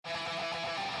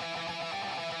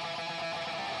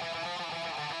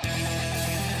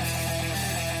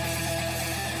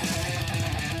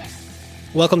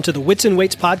Welcome to the Wits and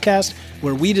Weights podcast,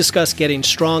 where we discuss getting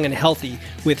strong and healthy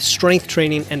with strength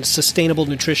training and sustainable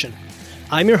nutrition.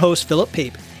 I'm your host, Philip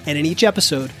Pape, and in each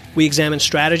episode, we examine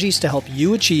strategies to help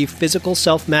you achieve physical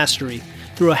self-mastery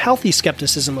through a healthy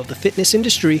skepticism of the fitness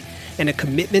industry and a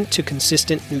commitment to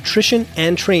consistent nutrition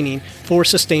and training for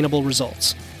sustainable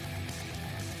results.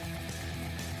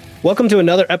 Welcome to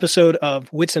another episode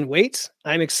of Wits and Weights.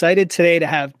 I'm excited today to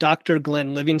have Dr.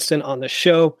 Glenn Livingston on the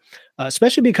show,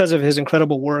 especially because of his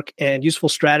incredible work and useful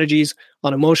strategies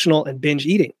on emotional and binge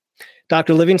eating.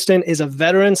 Dr. Livingston is a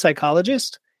veteran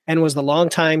psychologist and was the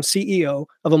longtime CEO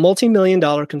of a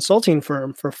multi-million-dollar consulting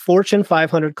firm for Fortune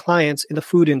 500 clients in the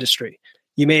food industry.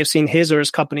 You may have seen his or his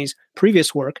company's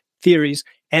previous work, theories,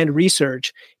 and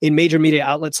research in major media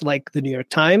outlets like the New York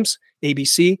Times,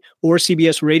 ABC, or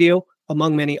CBS Radio,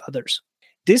 among many others.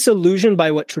 Disillusioned by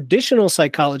what traditional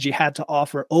psychology had to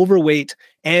offer overweight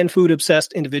and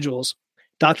food-obsessed individuals,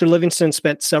 Dr. Livingston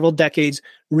spent several decades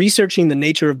researching the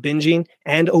nature of binging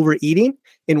and overeating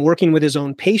in working with his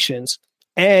own patients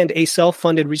and a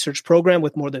self-funded research program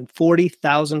with more than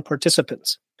 40,000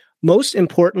 participants. Most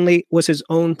importantly was his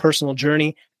own personal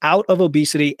journey out of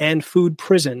obesity and food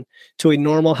prison to a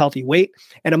normal, healthy weight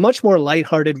and a much more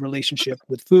lighthearted relationship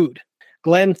with food.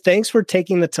 Glenn, thanks for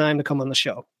taking the time to come on the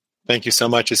show. Thank you so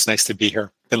much. It's nice to be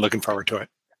here. Been looking forward to it.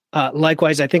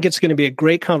 Likewise, I think it's going to be a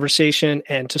great conversation.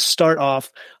 And to start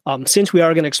off, since we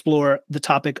are going to explore the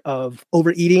topic of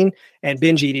overeating and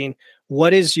binge eating,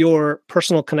 what is your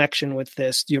personal connection with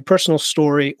this, your personal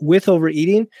story with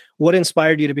overeating? What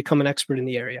inspired you to become an expert in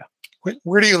the area?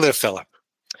 Where do you live, Philip?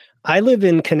 I live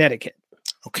in Connecticut.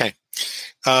 Okay.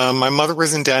 My mother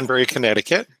was in Danbury,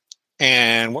 Connecticut.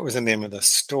 And what was the name of the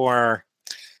store?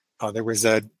 Oh, there was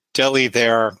a deli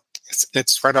there.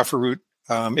 It's right off of Route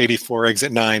 84,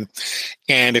 exit 9.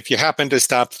 And if you happen to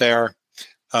stop there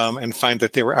and find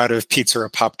that they were out of pizza or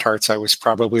Pop-Tarts, I was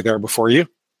probably there before you.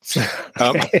 So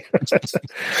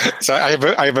I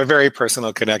have a very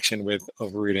personal connection with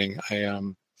overeating.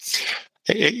 I'll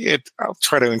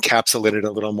try to encapsulate it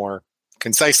a little more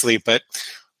concisely. But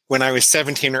when I was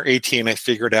 17 or 18, I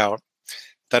figured out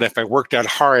that if I worked out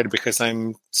hard, because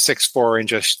I'm 6'4" and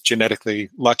just genetically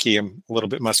lucky, I'm a little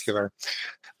bit muscular.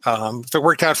 If I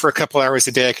worked out for a couple hours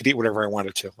a day, I could eat whatever I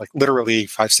wanted to, like literally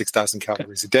 6,000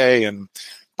 calories a day, and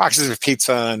boxes of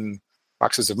pizza and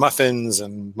boxes of muffins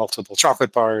and multiple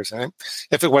chocolate bars. And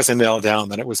if it wasn't nailed down,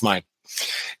 then it was mine.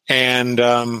 And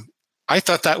I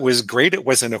thought that was great. It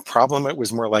wasn't a problem. It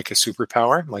was more like a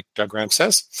superpower, like Doug Ram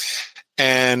says.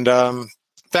 And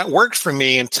that worked for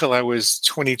me until I was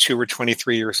 22 or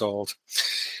 23 years old.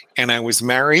 And I was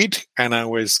married, and I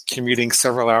was commuting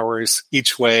several hours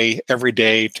each way every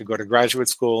day to go to graduate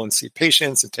school and see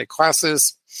patients and take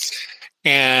classes.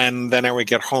 And then I would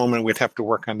get home and we'd have to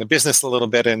work on the business a little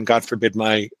bit. And God forbid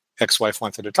my ex-wife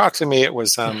wanted to talk to me. It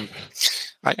was,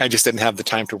 I just didn't have the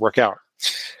time to work out.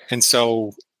 And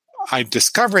so I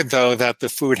discovered, though, that the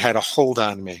food had a hold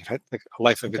on me, right? Like a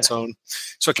life of its own.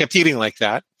 So I kept eating like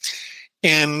that.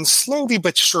 And slowly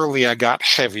but surely, I got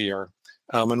heavier.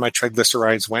 And my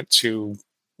triglycerides went to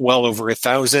well over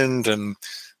 1,000. And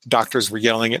doctors were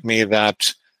yelling at me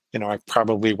that, I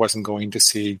probably wasn't going to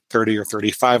see 30 or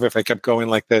 35 if I kept going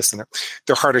like this. And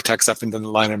there are heart attacks up and down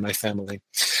the line in my family.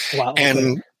 Wow.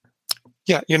 And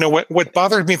yeah, what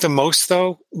bothered me the most,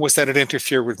 though, was that it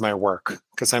interfered with my work.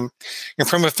 Because I'm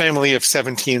from a family of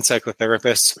 17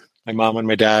 psychotherapists. My mom and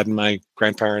my dad and my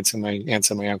grandparents and my aunts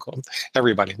and my uncle,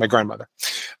 everybody, my grandmother.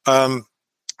 And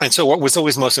so what was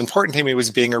always most important to me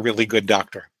was being a really good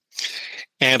doctor.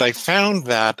 And I found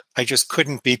that I just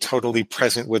couldn't be totally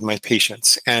present with my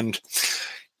patients. And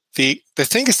the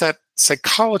thing is that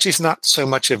psychology is not so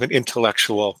much of an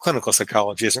intellectual, clinical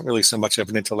psychology isn't really so much of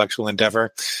an intellectual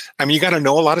endeavor. I mean, you got to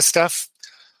know a lot of stuff,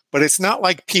 but it's not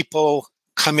like people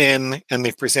come in and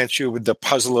they present you with the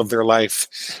puzzle of their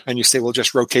life and you say, well,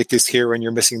 just rotate this here and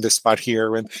you're missing this spot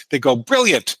here. And they go,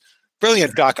 brilliant,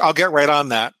 doc, I'll get right on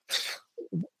that.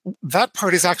 That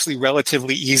part is actually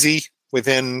relatively easy.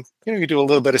 Within, you do a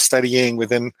little bit of studying,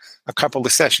 within a couple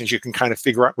of sessions, you can kind of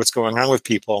figure out what's going on with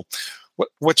people.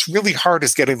 What's really hard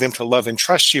is getting them to love and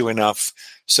trust you enough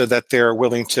so that they're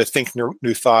willing to think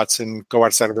new thoughts and go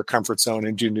outside of their comfort zone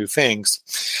and do new things.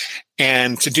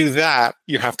 And to do that,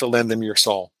 you have to lend them your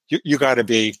soul. You got to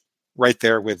be right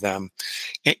there with them.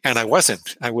 And I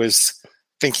wasn't. I was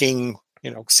thinking,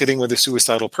 sitting with a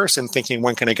suicidal person thinking,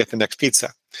 when can I get the next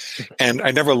pizza? And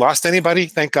I never lost anybody,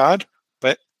 thank God.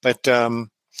 But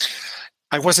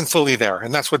I wasn't fully there.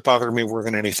 And that's what bothered me more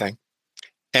than anything.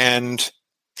 And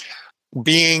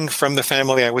being from the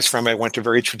family I was from, I went a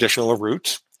very traditional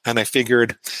route. And I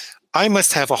figured I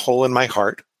must have a hole in my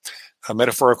heart a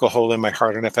metaphorical hole in my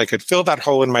heart. And if I could fill that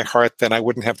hole in my heart, then I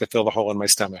wouldn't have to fill the hole in my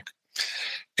stomach.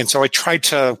 And so I tried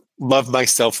to love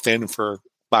myself thin, for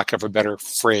lack of a better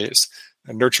phrase,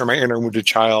 and nurture my inner wounded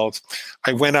child.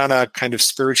 I went on a kind of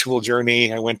spiritual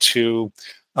journey. I went to,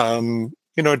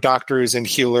 doctors and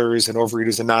healers and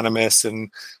Overeaters Anonymous,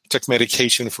 and took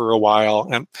medication for a while.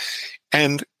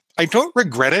 And I don't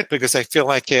regret it, because I feel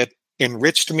like it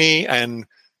enriched me and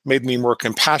made me a more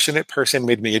compassionate person,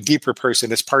 made me a deeper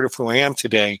person. It's part of who I am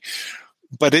today.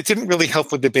 But it didn't really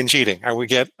help with the binge eating. I would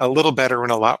get a little better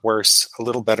and a lot worse, a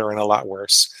little better and a lot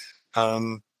worse.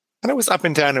 And it was up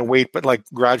and down in weight, but like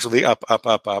gradually up, up,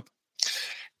 up, up.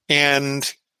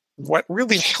 And what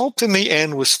really helped in the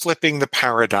end was flipping the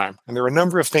paradigm. And there were a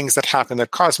number of things that happened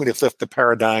that caused me to flip the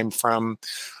paradigm from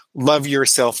love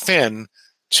yourself thin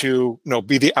to,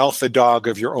 be the alpha dog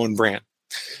of your own brand.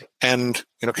 And,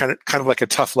 kind of like a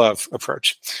tough love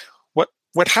approach.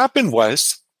 What happened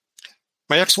was,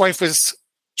 my ex-wife was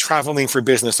traveling for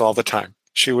business all the time.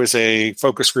 She was a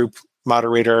focus group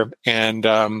moderator, and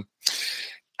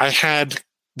I had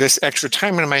this extra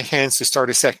time in my hands to start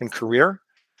a second career.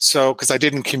 So, because I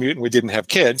didn't commute and we didn't have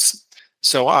kids,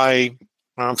 so I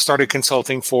started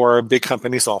consulting for big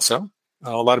companies also.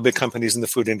 A lot of big companies in the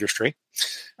food industry.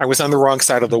 I was on the wrong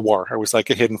side of the war. I was like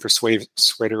a hidden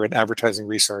persuader in advertising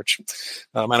research,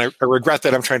 and I regret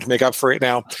that I'm trying to make up for it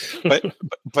now.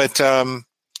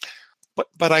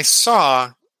 But I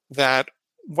saw that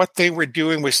what they were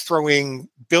doing was throwing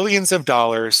billions of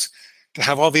dollars to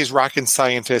have all these rocket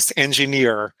scientists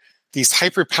engineer these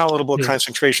hyper-palatable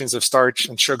concentrations of starch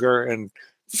and sugar and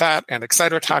fat and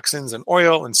excitotoxins and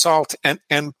oil and salt, and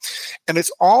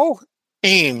it's all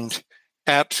aimed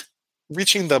at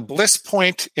reaching the bliss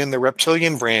point in the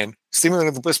reptilian brain,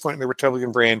 stimulating the bliss point in the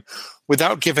reptilian brain,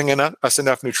 without giving us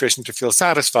enough nutrition to feel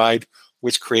satisfied,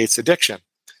 which creates addiction.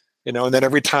 And then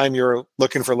every time you're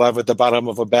looking for love at the bottom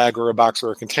of a bag or a box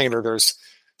or a container, there's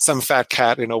some fat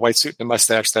cat in a white suit and a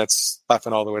mustache that's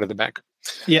laughing all the way to the bank.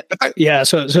 Yeah.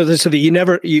 So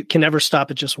you can never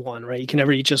stop at just one, right? You can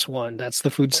never eat just one. That's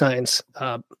the food science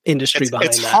industry behind that.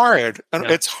 It's hard. Yeah.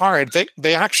 It's hard.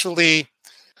 They actually,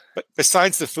 but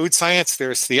besides the food science,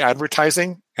 there's the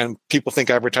advertising, and people think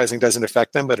advertising doesn't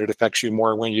affect them, but it affects you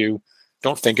more when you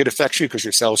don't think it affects you, because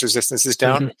your sales resistance is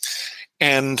down. Mm-hmm.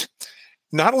 And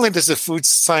not only does the food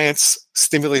science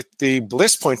stimulate the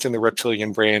bliss point in the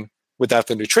reptilian brain without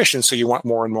the nutrition, so you want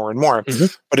more and more and more,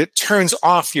 but it turns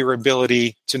off your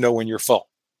ability to know when you're full.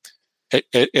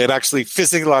 It actually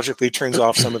physiologically turns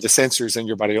off some of the sensors in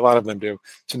your body, a lot of them do,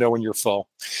 to know when you're full.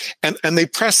 And they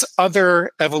press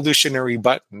other evolutionary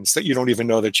buttons that you don't even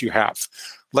know that you have.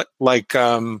 Like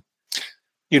when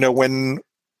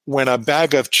a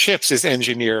bag of chips is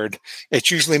engineered,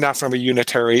 it's usually not from a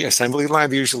unitary assembly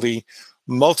line. They're usually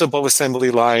multiple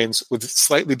assembly lines with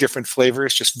slightly different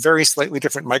flavors, just very slightly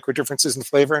different micro differences in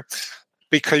flavor,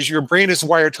 because your brain is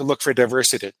wired to look for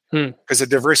diversity. Because a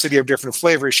diversity of different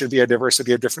flavors should be a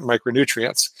diversity of different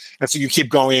micronutrients. And so you keep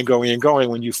going and going and going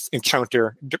when you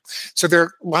encounter. So there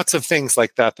are lots of things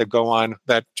like that go on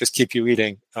that just keep you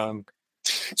eating. So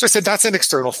I said that's an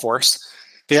external force.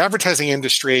 The advertising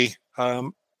industry,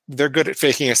 they're good at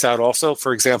faking us out also.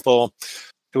 For example,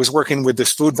 I was working with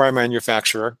this food bar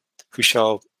manufacturer, who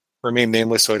shall remain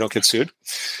nameless so I don't get sued.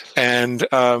 And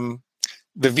the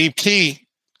VP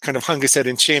kind of hung his head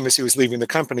in shame as he was leaving the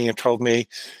company and told me,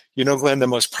 Glenn, the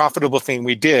most profitable thing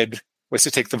we did was to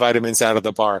take the vitamins out of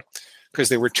the bar because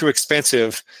they were too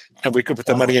expensive and we could put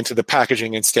the money into the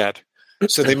packaging instead.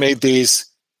 So they made these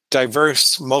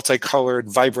diverse,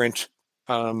 multicolored, vibrant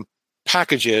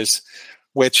packages,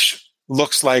 which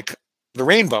looks like the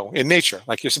rainbow in nature.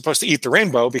 Like you're supposed to eat the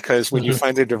rainbow because when you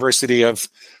find the diversity of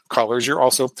colors, you're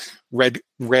also red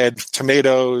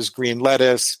tomatoes, green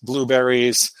lettuce,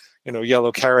 blueberries,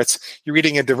 yellow carrots. You're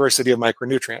eating a diversity of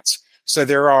micronutrients. So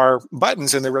there are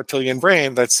buttons in the reptilian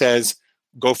brain that says,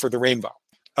 go for the rainbow.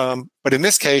 But in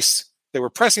this case, they were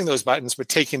pressing those buttons, but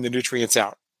taking the nutrients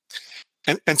out.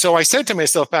 And so I said to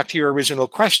myself, back to your original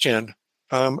question,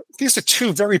 these are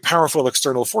two very powerful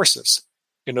external forces.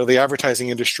 The advertising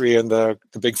industry and the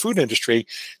big food industry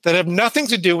that have nothing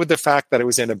to do with the fact that I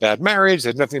was in a bad marriage. It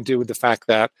had nothing to do with the fact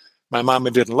that my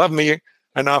mama didn't love me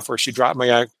enough, or she dropped me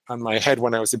on my head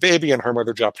when I was a baby and her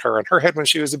mother dropped her on her head when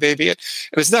she was a baby. It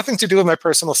has nothing to do with my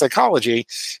personal psychology.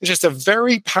 It's just a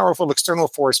very powerful external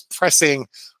force pressing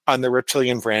on the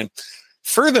reptilian brain.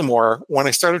 Furthermore, when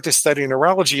I started to study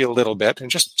neurology a little bit, and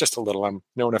just a little, I'm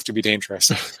know enough to be dangerous,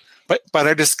 but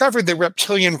I discovered the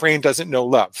reptilian brain doesn't know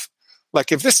love.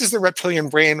 Like if this is the reptilian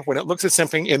brain, when it looks at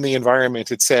something in the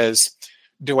environment, it says,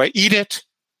 do I eat it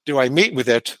do I meet with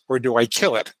it or do I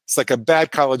kill it? It's like a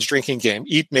bad college drinking game,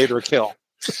 eat, mate, or kill.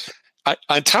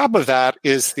 On top of that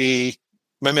is the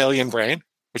mammalian brain,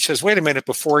 which says, wait a minute,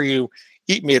 before you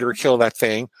eat, mate, or kill that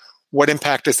thing, what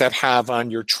impact does that have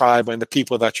on your tribe and the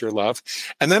people that you love?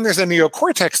 And then there's a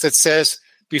neocortex that says,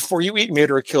 before you eat,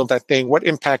 mate, or kill that thing, what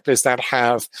impact does that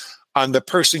have on the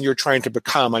person you're trying to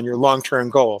become, on your long-term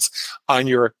goals, on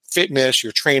your fitness,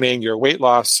 your training, your weight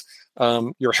loss,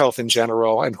 your health in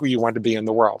general, and who you want to be in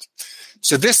the world.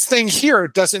 So this thing here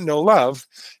doesn't know love,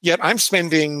 yet I must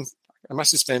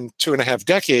have spent 2.5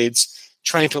 decades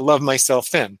trying to love myself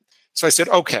thin. So I said,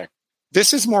 okay,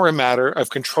 this is more a matter of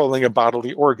controlling a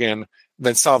bodily organ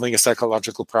than solving a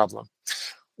psychological problem.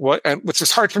 Which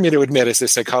was hard for me to admit as a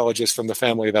psychologist from the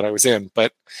family that I was in,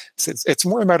 but it's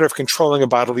more a matter of controlling a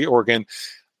bodily organ.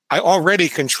 I already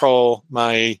control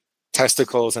my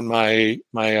testicles and my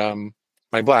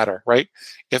bladder, right?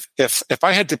 If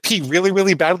I had to pee really,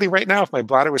 really badly right now, if my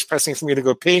bladder was pressing for me to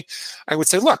go pee, I would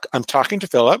say, look, I'm talking to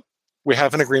Philip. We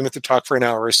have an agreement to talk for an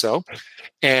hour or so,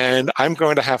 and I'm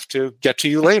going to have to get to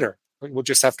you later. We'll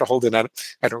just have to hold it out.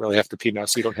 I don't really have to pee now,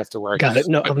 so you don't have to worry. Got it.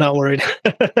 No, I'm not worried.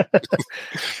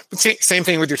 But same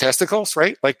thing with your testicles,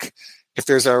 right? Like if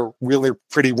there's a really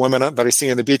pretty woman that I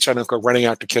see on the beach, I don't go running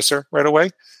out to kiss her right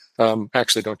away.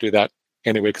 Actually, don't do that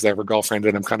anyway, because I have a girlfriend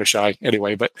and I'm kind of shy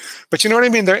anyway. But you know what I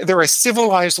mean? There are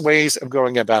civilized ways of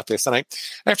going about this. And I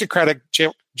have to credit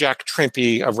Jack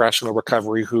Trimpey of Rational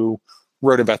Recovery, who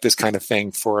wrote about this kind of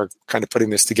thing, for kind of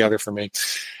putting this together for me.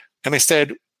 And I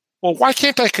said, well, why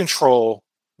can't I control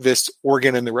this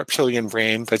organ in the reptilian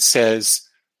brain that says,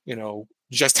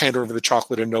 just hand over the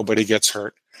chocolate and nobody gets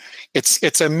hurt?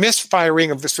 It's a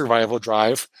misfiring of the survival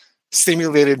drive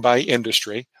stimulated by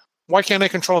industry. Why can't I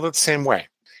control it the same way?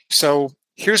 So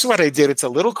here's what I did. It's a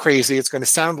little crazy. It's going to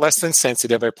sound less than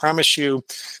sensitive. I promise you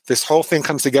this whole thing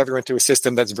comes together into a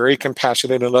system that's very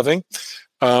compassionate and loving,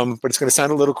 but it's going to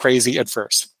sound a little crazy at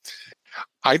first.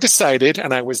 I decided,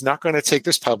 and I was not going to take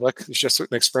this public, it's just an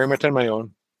experiment on my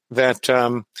own, that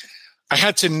I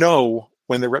had to know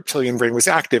when the reptilian brain was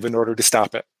active in order to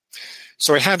stop it.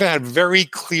 So I had to have very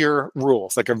clear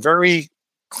rules, like a very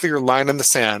clear line in the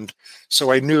sand,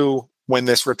 so I knew when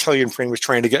this reptilian brain was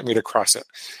trying to get me to cross it.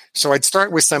 So I'd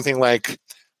start with something like,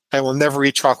 I will never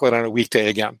eat chocolate on a weekday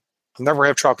again. I'll never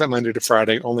have chocolate Monday to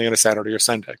Friday, only on a Saturday or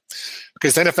Sunday.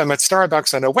 Because then if I'm at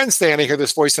Starbucks on a Wednesday and I hear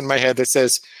this voice in my head that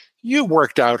says, you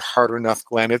worked out hard enough,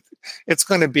 Glenn. It's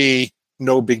going to be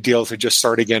no big deal to just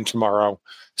start again tomorrow.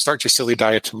 Start your silly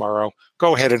diet tomorrow.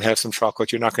 Go ahead and have some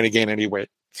chocolate. You're not going to gain any weight.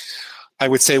 I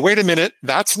would say, wait a minute,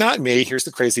 that's not me. Here's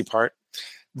the crazy part.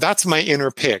 That's my inner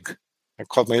pig. I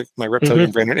called my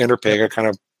reptilian brain an inner pig. I kind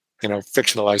of,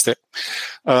 fictionalized it.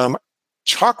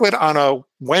 Chocolate on a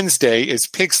Wednesday is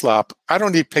pig slop. I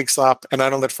don't eat pig slop, and I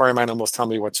don't let farm animals tell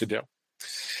me what to do.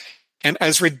 And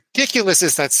as ridiculous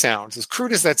as that sounds, as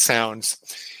crude as that sounds,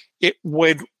 it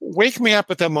would wake me up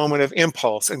at the moment of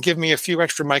impulse and give me a few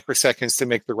extra microseconds to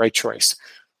make the right choice,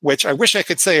 which I wish I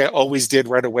could say I always did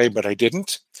right away, but I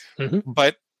didn't.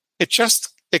 But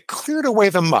it cleared away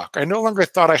the muck. I no longer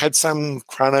thought I had some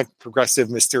chronic, progressive,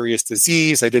 mysterious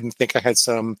disease. I didn't think I had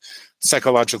some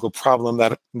psychological problem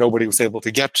that nobody was able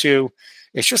to get to.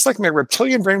 It's just like my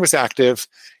reptilian brain was active,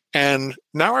 and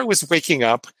now I was waking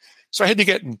up. So I had to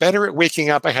get better at waking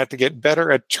up. I had to get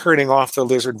better at turning off the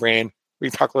lizard brain. We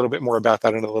can talk a little bit more about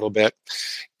that in a little bit.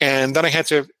 And then I had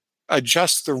to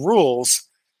adjust the rules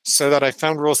so that I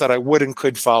found rules that I would and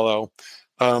could follow,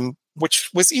 which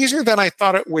was easier than I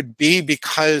thought it would be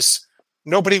because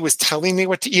nobody was telling me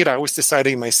what to eat. I was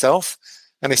deciding myself.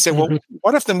 And I said, well,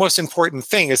 what if the most important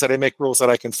thing is that I make rules that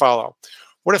I can follow?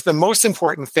 What if the most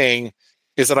important thing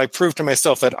is that I prove to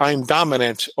myself that I'm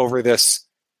dominant over this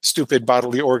stupid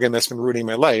bodily organ that's been ruining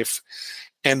my life?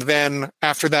 And then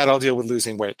after that, I'll deal with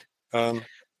losing weight. So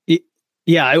I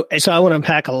want to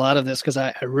unpack a lot of this because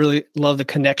I really love the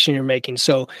connection you're making.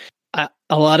 So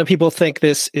a lot of people think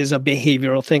this is a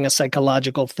behavioral thing, a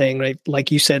psychological thing, right?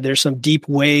 Like you said, there's some deep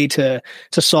way to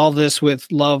solve this with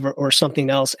love or something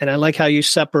else. And I like how you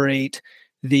separate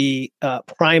the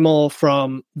primal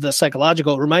from the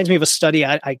psychological. It reminds me of a study.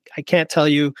 I can't tell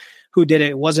you who did it.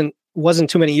 It wasn't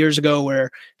too many years ago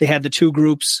where they had the two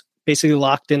groups basically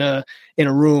locked in a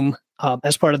room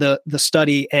as part of the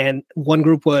study, and one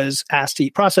group was asked to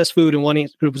eat processed food and one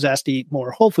group was asked to eat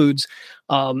more whole foods,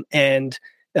 and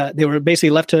they were basically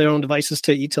left to their own devices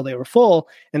to eat till they were full,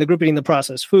 and the group eating the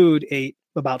processed food ate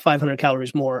about 500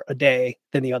 calories more a day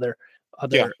than the other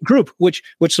group, which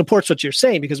supports what you're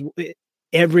saying, because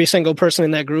every single person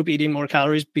in that group eating more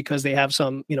calories because they have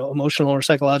some emotional or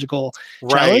psychological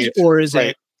challenge, or is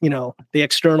it the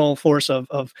external force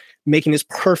of making this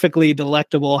perfectly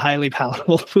delectable, highly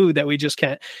palatable food that we just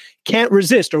can't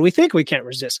resist, or we think we can't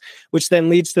resist, which then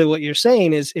leads to what you're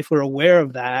saying is if we're aware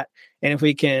of that, and if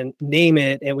we can name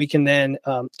it, and we can then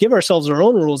give ourselves our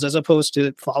own rules as opposed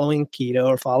to following keto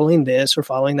or following this or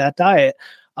following that diet.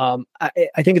 I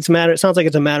think it sounds like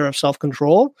it's a matter of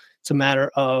self-control. It's a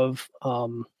matter of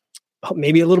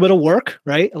maybe a little bit of work,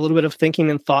 right? A little bit of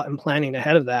thinking and thought and planning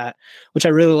ahead of that, which I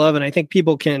really love. And I think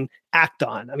people can act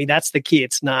on. I mean, that's the key.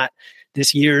 It's not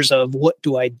this years of what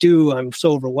do I do? I'm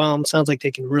so overwhelmed. Sounds like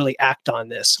they can really act on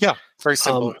this. Yeah, very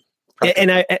simple.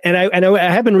 And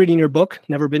I have been reading your book,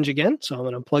 Never Binge Again. So I'm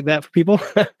going to plug that for people,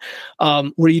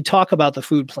 where you talk about the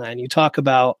food plan. You talk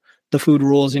about the food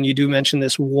rules, and you do mention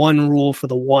this one rule for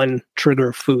the one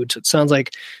trigger food. So it sounds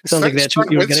like that's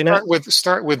what you were getting at.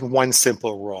 Start with one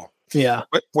simple rule. Yeah.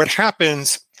 What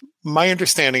happens, my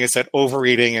understanding is that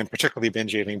overeating, and particularly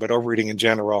binge eating, but overeating in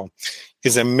general,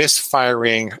 is a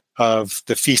misfiring of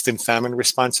the feast and famine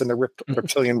response in the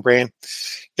reptilian brain.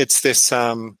 It's this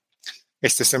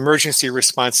emergency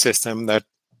response system that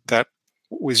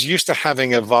was used to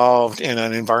having evolved in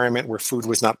an environment where food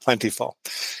was not plentiful.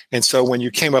 And so when you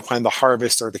came upon the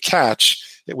harvest or the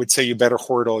catch, it would say you better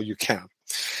hoard all you can.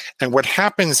 And what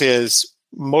happens is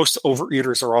most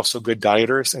overeaters are also good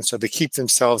dieters, and so they keep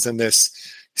themselves in this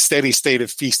steady state of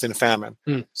feast and famine.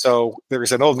 So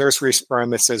there's an old nursery rhyme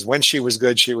that says, when she was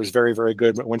good, she was very, very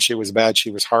good, but when she was bad,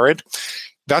 she was horrid.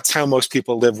 That's how most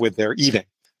people live with their eating.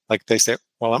 Like they say,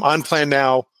 well, I'm on plan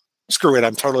now. Screw it.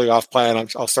 I'm totally off plan.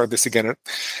 I'll start this again.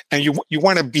 And you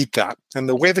want to beat that. And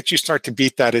the way that you start to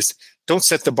beat that is don't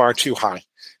set the bar too high.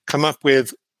 Come up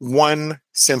with one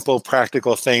simple,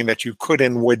 practical thing that you could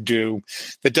and would do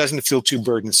that doesn't feel too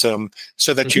burdensome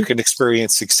so that you can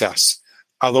experience success.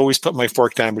 I'll always put my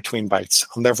fork down between bites.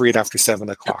 I'll never eat after 7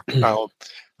 o'clock. I'll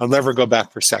never go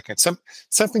back for seconds.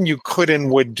 Something you could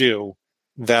and would do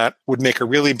that would make a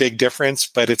really big difference,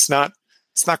 but it's not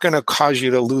going to cause you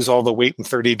to lose all the weight in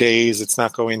 30 days. It's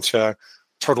not going to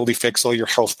totally fix all your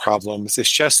health problems.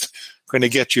 It's just going to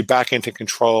get you back into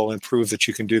control and prove that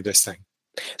you can do this thing.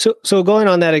 So going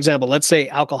on that example, let's say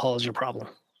alcohol is your problem.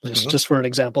 Just for an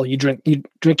example, you drink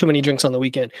too many drinks on the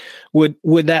weekend.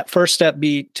 Would that first step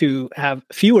be to have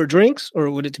fewer drinks,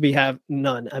 or would it to be have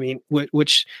none? I mean,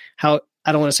 how,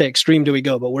 I don't want to say extreme do we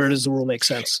go, but where does the rule make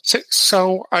sense?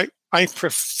 So I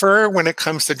prefer, when it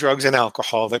comes to drugs and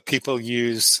alcohol, that people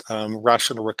use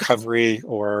rational recovery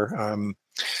or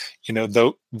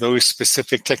those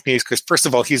specific techniques. Because first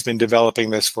of all, he's been developing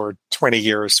this for 20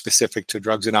 years, specific to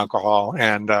drugs and alcohol,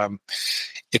 and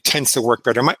it tends to work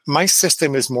better. My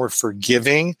system is more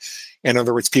forgiving. In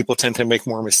other words, people tend to make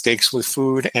more mistakes with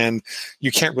food, and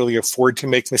you can't really afford to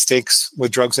make mistakes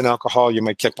with drugs and alcohol. You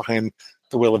might get behind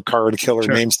the wheel of a car to kill or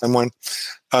name someone.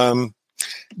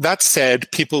 That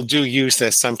said, people do use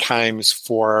this sometimes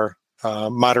for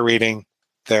moderating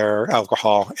their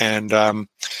alcohol, and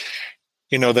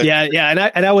And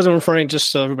I wasn't referring, just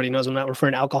so everybody knows, I'm not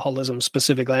referring to alcoholism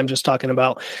specifically. I'm just talking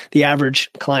about the average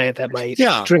client that might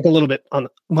drink a little bit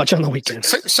much on the weekend.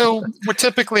 So what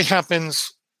typically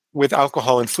happens with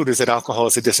alcohol and food is that alcohol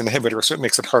is a disinhibitor, so it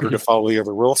makes it harder to follow the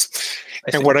other rules.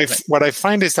 What I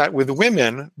find is that with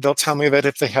women, they'll tell me that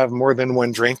if they have more than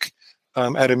one drink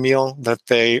at a meal, that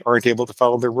they aren't able to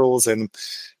follow their rules, and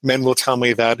men will tell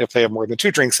me that if they have more than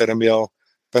 2 drinks at a meal,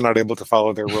 they're not able to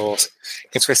follow their rules.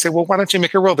 And so I say, well, why don't you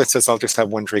make a rule that says I'll just have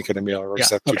 1 drink at a meal, or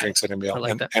just have 2 drinks at a meal?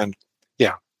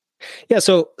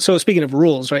 So speaking of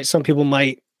rules, right? Some people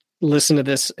might listen to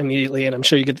this immediately, and I'm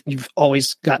sure you've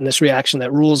always gotten this reaction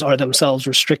that rules are themselves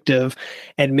restrictive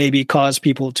and maybe cause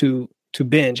people to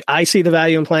binge. I see the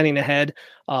value in planning ahead,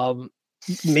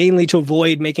 mainly to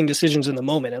avoid making decisions in the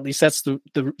moment. At least that's the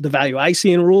value I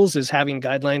see in rules, is having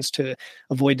guidelines to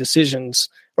avoid decisions,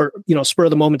 or spur of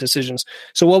the moment decisions.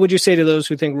 So what would you say to those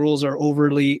who think rules are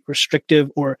overly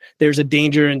restrictive, or there's a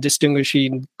danger in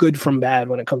distinguishing good from bad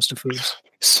when it comes to foods?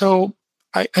 So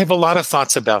I have a lot of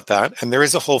thoughts about that. And there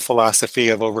is a whole philosophy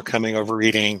of overcoming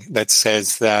overeating that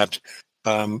says that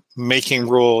making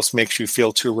rules makes you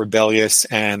feel too rebellious,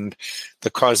 and the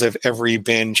cause of every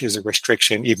binge is a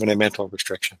restriction, even a mental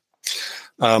restriction.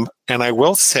 And I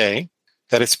will say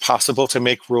that it's possible to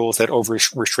make rules that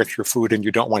over-restrict your food, and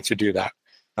you don't want to do that.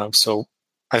 So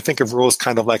I think of rules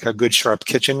kind of like a good sharp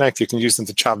kitchen knife. You can use them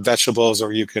to chop vegetables,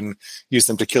 or you can use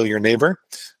them to kill your neighbor,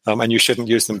 and you shouldn't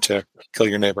use them to kill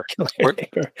your neighbor.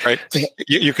 Right?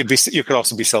 You could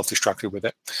also be self-destructive with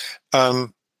it.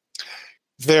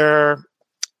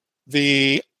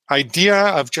 The idea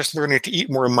of just learning to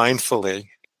eat more mindfully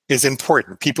is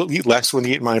important. People eat less when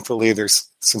they eat mindfully. There's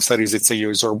some studies that say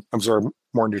you absorb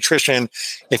more nutrition.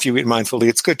 If you eat mindfully,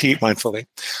 it's good to eat mindfully.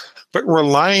 But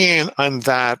relying on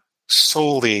that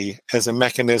solely as a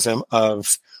mechanism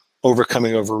of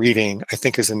overcoming overeating, I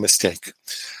think is a mistake.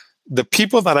 The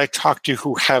people that I talk to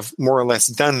who have more or less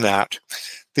done that,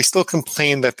 they still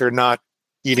complain that they're not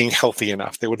eating healthy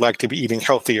enough. They would like to be eating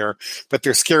healthier, but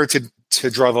they're scared to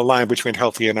draw the line between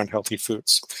healthy and unhealthy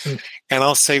foods. And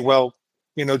I'll say, well,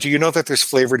 do you know that there's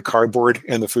flavored cardboard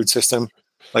in the food system?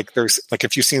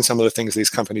 If you've seen some of the things these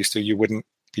companies do, you wouldn't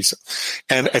be so.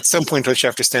 And at some point, you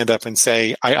have to stand up and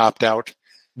say, I opt out.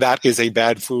 That is a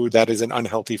bad food. That is an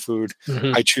unhealthy food.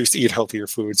 Mm-hmm. I choose to eat healthier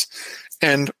foods.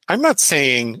 And I'm not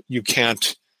saying you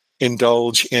can't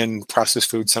indulge in processed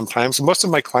food sometimes. Most of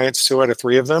my clients, 2 out of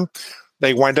 3 of them,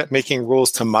 they wind up making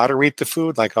rules to moderate the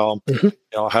food. Like I'll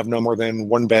have no more than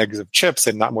 1 bag of chips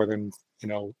and not more than,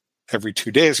 every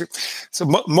 2 days. So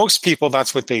most people,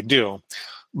 that's what they do.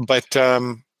 But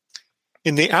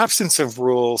in the absence of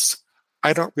rules,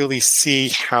 I don't really see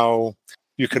how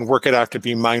you can work it out to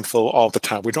be mindful all the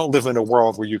time. We don't live in a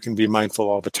world where you can be mindful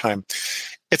all the time.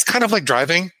 It's kind of like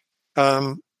driving.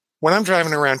 When I'm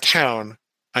driving around town,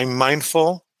 I'm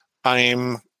mindful.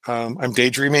 I'm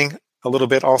daydreaming a little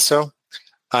bit also.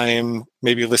 I'm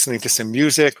maybe listening to some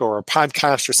music or a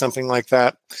podcast or something like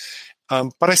that.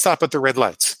 But I stop at the red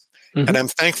lights. Mm-hmm. And I'm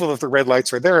thankful that the red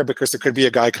lights are there because there could be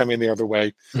a guy coming the other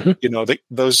way. Mm-hmm.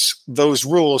 Those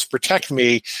rules protect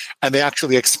me, and they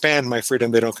actually expand my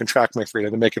freedom. They don't contract my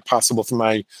freedom. They make it possible for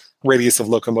my radius of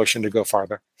locomotion to go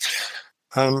farther.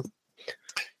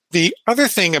 The other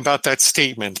thing about that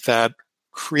statement, that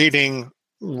creating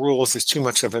rules is too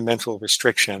much of a mental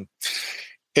restriction,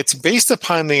 it's based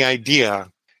upon the idea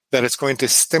that it's going to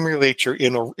stimulate your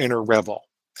inner rebel.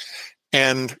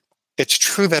 And it's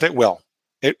true that it will.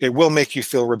 It will make you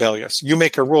feel rebellious. You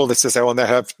make a rule that says, I will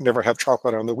never have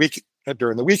chocolate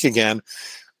during the week again.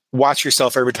 Watch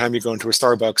yourself every time you go into a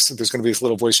Starbucks. There's going to be this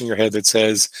little voice in your head that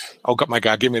says, oh, my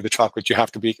God, give me the chocolate. You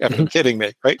have to be effing kidding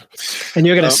me, right? And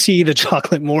you're going to see the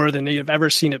chocolate more than you've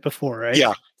ever seen it before, right?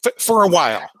 Yeah, for a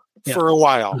while. Yeah. For a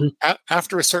while. Mm-hmm.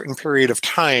 After a certain period of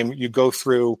time, you go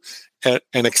through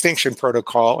an extinction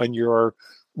protocol, and your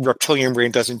reptilian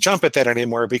brain doesn't jump at that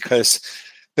anymore because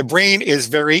the brain is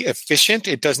very efficient.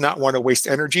 It does not want to waste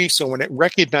energy. So when it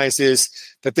recognizes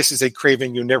that this is a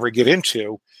craving you never get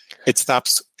into, it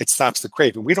stops the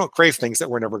craving. We don't crave things that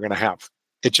we're never going to have.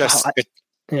 It just...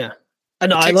 Yeah.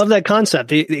 I love that concept,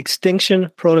 the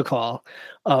extinction protocol,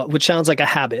 which sounds like a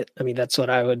habit. I mean, that's what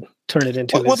I would turn it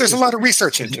into. Well, there's a lot of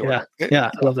research into it.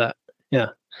 Yeah, I love that. Yeah.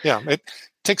 Yeah. It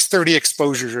takes 30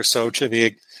 exposures or so to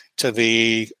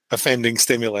the offending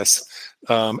stimulus,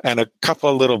 and a couple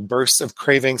of little bursts of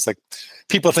cravings. Like,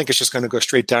 people think it's just going to go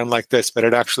straight down like this, but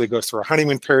it actually goes through a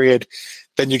honeymoon period.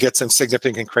 Then you get some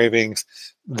significant cravings.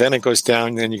 Then it goes down,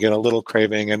 and then you get a little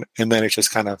craving, and then it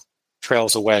just kind of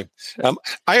trails away.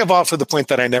 I evolved to the point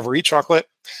that I never eat chocolate.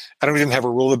 I don't even have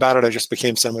a rule about it. I just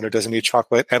became someone who doesn't eat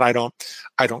chocolate, and I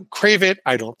don't crave it.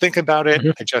 I don't think about it. Mm-hmm.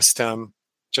 I'm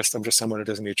just someone who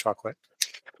doesn't eat chocolate.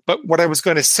 But what I was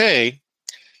going to say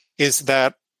is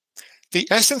that the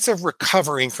essence of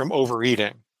recovering from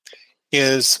overeating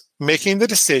is making the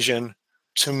decision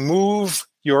to move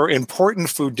your important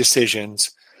food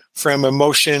decisions from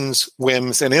emotions,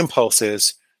 whims, and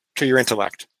impulses to your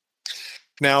intellect.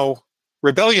 Now,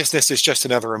 rebelliousness is just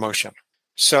another emotion.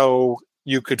 So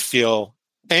you could feel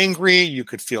angry, you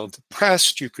could feel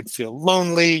depressed, you could feel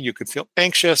lonely, you could feel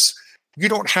anxious. You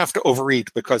don't have to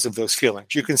overeat because of those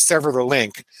feelings. You can sever the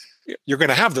link. You're going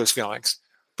to have those feelings,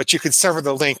 but you could sever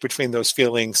the link between those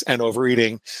feelings and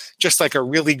overeating, just like a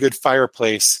really good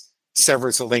fireplace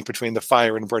severs the link between the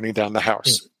fire and burning down the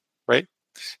house, right?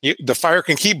 The fire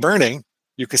can keep burning.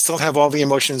 You can still have all the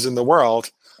emotions in the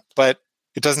world, but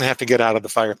it doesn't have to get out of the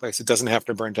fireplace. It doesn't have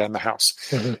to burn down the house.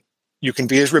 Mm-hmm. You can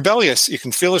be as rebellious. You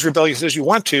can feel as rebellious as you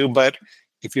want to, but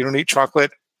if you don't eat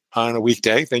chocolate on a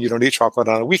weekday, then you don't eat chocolate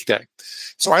on a weekday.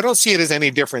 So I don't see it as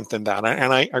any different than that.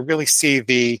 And I really see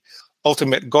the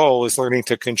ultimate goal is learning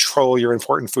to control your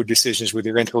important food decisions with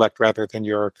your intellect rather than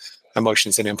your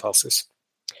emotions and impulses.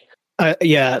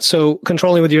 Yeah. So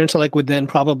controlling with your intellect would then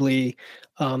probably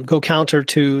go counter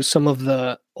to some of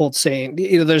the old saying.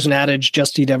 There's an adage,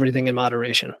 just eat everything in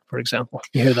moderation, for example.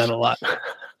 You hear that a lot.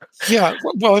 Yeah.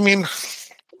 Well, I mean,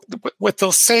 what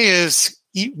they'll say is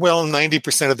eat well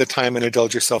 90% of the time and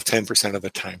indulge yourself 10% of the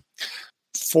time.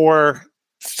 For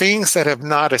things that have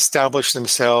not established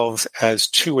themselves as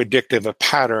too addictive a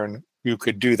pattern, you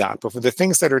could do that. But for the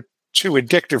things that are too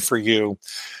addictive for you,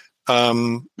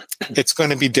 it's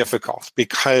going to be difficult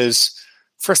because,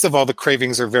 first of all, the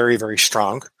cravings are very, very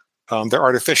strong. They're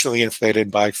artificially inflated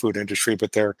by food industry,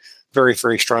 but they're very,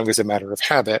 very strong as a matter of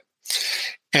habit.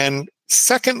 And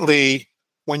secondly,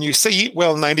 when you say eat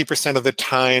well 90% of the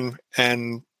time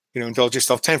and indulge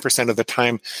yourself 10% of the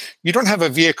time, you don't have a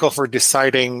vehicle for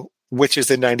deciding which is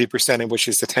the 90% and which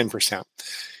is the 10%.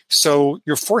 So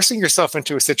you're forcing yourself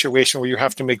into a situation where you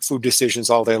have to make food decisions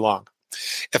all day long.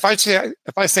 If I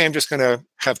say I'm just going to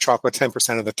have chocolate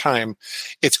 10% of the time,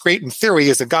 it's great in theory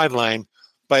as a guideline,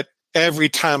 but every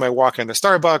time I walk into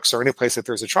Starbucks or any place that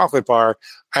there's a chocolate bar,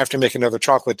 I have to make another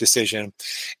chocolate decision.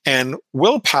 And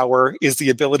willpower is the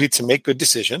ability to make good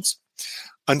decisions.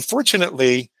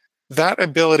 Unfortunately, that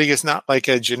ability is not like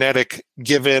a genetic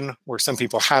given where some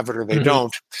people have it or they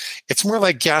don't. It's more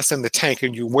like gas in the tank,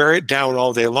 and you wear it down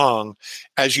all day long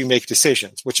as you make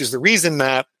decisions, which is the reason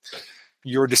that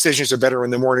your decisions are better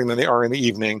in the morning than they are in the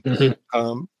evening.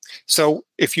 So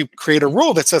if you create a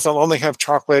rule that says I'll only have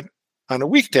chocolate on a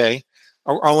weekday,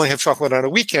 or I'll only have chocolate on a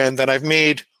weekend, then I've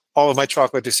made all of my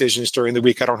chocolate decisions during the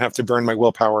week. I don't have to burn my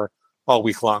willpower all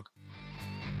week long.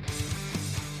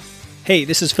 Hey,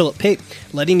 this is Philip Pate,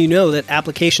 letting you know that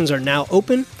applications are now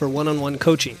open for one-on-one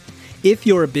coaching. If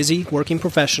you're a busy working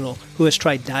professional who has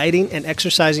tried dieting and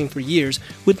exercising for years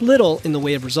with little in the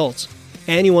way of results,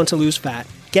 and you want to lose fat,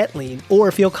 get lean,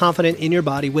 or feel confident in your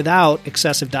body without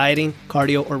excessive dieting,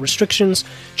 cardio, or restrictions,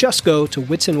 just go to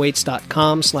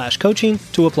witsandweights.com/coaching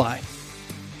to apply.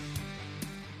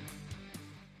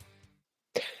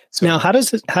 Now, how does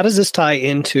this tie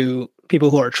into people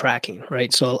who are tracking,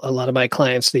 right? So a lot of my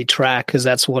clients, they track because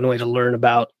that's one way to learn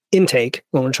about intake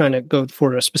when we're trying to go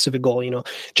for a specific goal,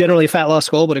 generally a fat loss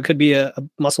goal, but it could be a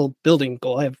muscle building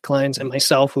goal. I have clients and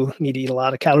myself who need to eat a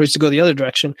lot of calories to go the other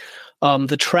direction.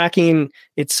 The tracking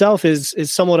itself is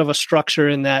somewhat of a structure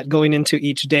in that going into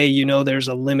each day, there's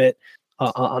a limit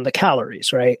on the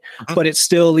calories, right? But it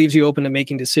still leaves you open to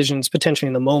making decisions potentially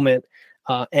in the moment,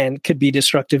 and could be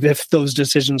destructive if those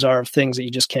decisions are of things that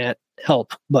you just can't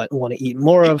help but want to eat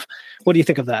more of. What do you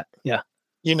think of that? Yeah.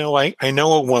 I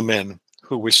know a woman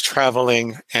who was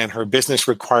traveling and her business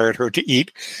required her to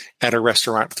eat at a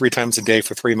restaurant 3 times a day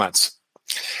for 3 months.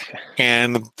 Okay.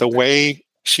 And the way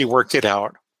she worked it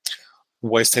out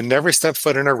was to never step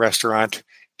foot in a restaurant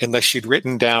unless she'd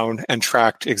written down and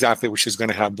tracked exactly what she was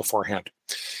going to have beforehand.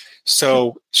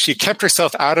 So she kept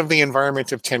herself out of the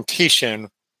environment of temptation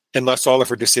unless all of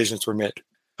her decisions were made.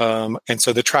 And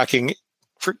so the tracking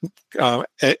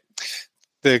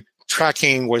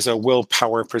was a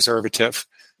willpower preservative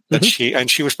that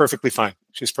she was perfectly fine.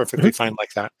 She's perfectly fine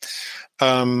like that.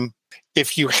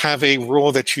 If you have a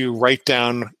rule that you write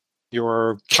down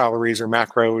your calories or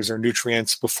macros or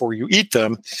nutrients before you eat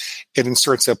them, it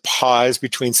inserts a pause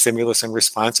between stimulus and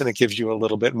response, and it gives you a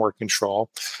little bit more control.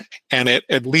 And it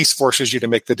at least forces you to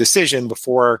make the decision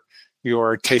before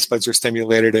your taste buds are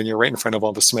stimulated and you're right in front of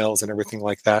all the smells and everything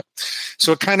like that.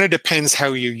 So it kind of depends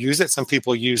how you use it. Some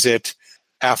people use it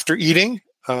after eating,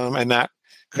 and that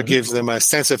gives them a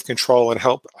sense of control and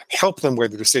help them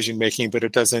with the decision making, but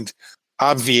it doesn't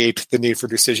obviate the need for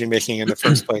decision making in the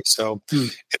first place. So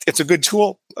it's a good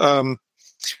tool.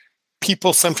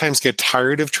 People sometimes get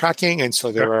tired of tracking, and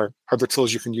so there are other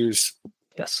tools you can use.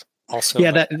 Yes. Also,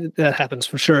 yeah, that happens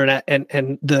for sure.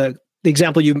 And the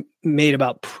example you made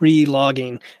about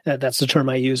pre-logging, that's the term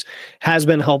I use, has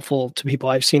been helpful to people.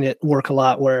 I've seen it work a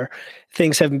lot where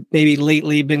things have maybe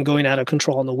lately been going out of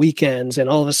control on the weekends, and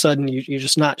all of a sudden you're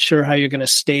just not sure how you're going to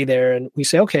stay there. And we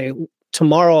say, okay,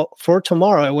 tomorrow,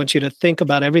 I want you to think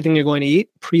about everything you're going to eat,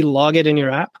 pre-log it in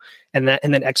your app, and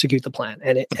then execute the plan.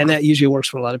 And that usually works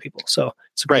for a lot of people. So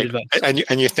it's great advice.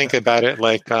 And you think about it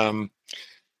like,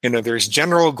 there's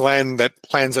General Glenn that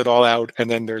plans it all out,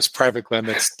 and then there's Private Glenn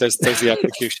that does the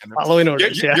execution. Following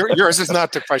orders, Yours is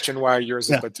not to question why, yours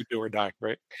is but to do or die,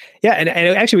 right? Yeah, and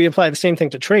actually we apply the same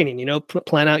thing to training.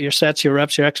 Plan out your sets, your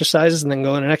reps, your exercises, and then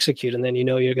go in and execute, and then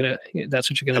that's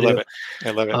what you're gonna do.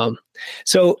 I love it.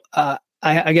 So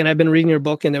I've been reading your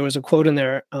book, and there was a quote in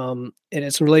there, and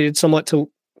it's related somewhat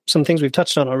to some things we've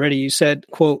touched on already. You said,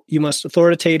 quote, "You must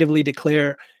authoritatively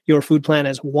declare your food plan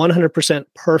as 100%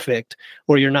 perfect,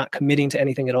 or you're not committing to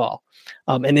anything at all."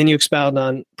 And then you expound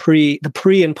on the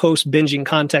pre and post binging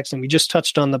context. And we just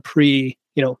touched on the pre,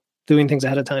 doing things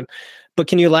ahead of time. But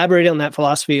can you elaborate on that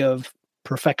philosophy of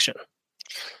perfection?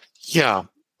 Yeah.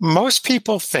 Most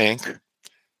people think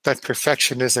that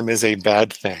perfectionism is a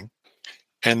bad thing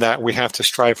and that we have to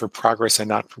strive for progress and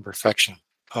not for perfection.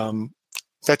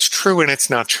 That's true, and it's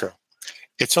not true.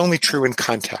 It's only true in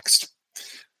context.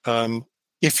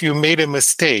 If you made a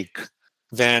mistake,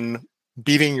 then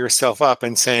beating yourself up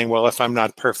and saying, well, if I'm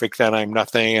not perfect, then I'm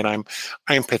nothing, and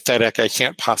I'm pathetic, I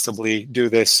can't possibly do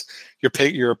this. Your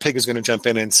pig is going to jump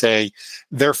in and say,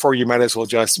 therefore, you might as well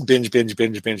just binge,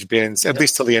 at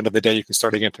least till the end of the day. You can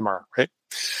start again tomorrow, right?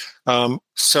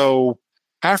 So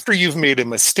after you've made a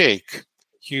mistake,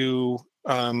 you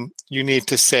need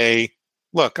to say,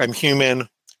 look, I'm human.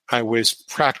 I was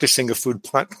practicing a food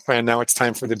plan. Now it's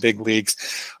time for the big leagues.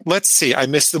 Let's see. I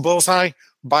missed the bullseye.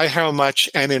 By how much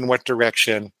and in what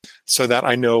direction, so that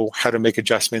I know how to make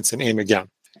adjustments and aim again.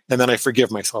 And then I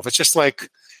forgive myself. It's just like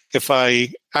if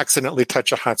I accidentally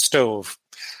touch a hot stove,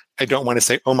 I don't want to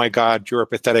say, oh my God, you're a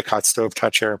pathetic hot stove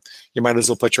toucher. You might as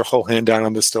well put your whole hand down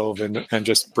on the stove and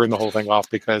just burn the whole thing off,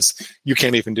 because you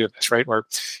can't even do this, right? Or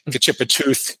if you chip a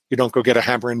tooth, you don't go get a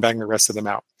hammer and bang the rest of them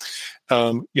out.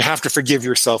 You have to forgive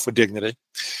yourself with dignity.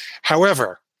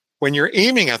 However, when you're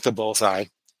aiming at the bullseye,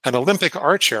 an Olympic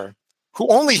archer who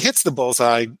only hits the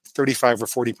bullseye 35 or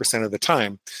 40% of the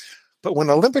time, but when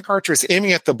Olympic archers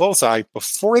aiming at the bullseye,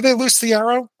 before they loose the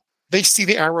arrow, they see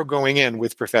the arrow going in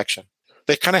with perfection.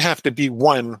 They kind of have to be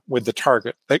one with the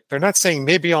target. They're not saying,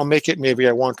 maybe I'll make it, maybe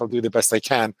I won't, I'll do the best I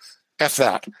can. F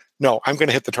that. No, I'm going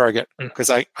to hit the target because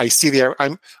I see the arrow.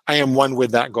 I am one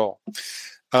with that goal.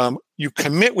 You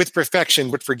commit with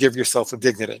perfection, but forgive yourself with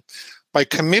dignity. By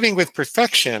committing with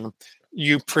perfection,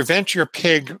 you prevent your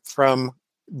pig from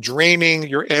draining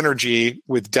your energy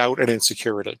with doubt and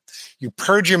insecurity. You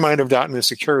purge your mind of doubt and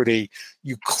insecurity,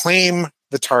 you claim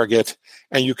the target,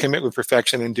 and you commit with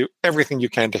perfection and do everything you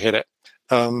can to hit it.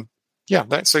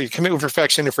 So you commit with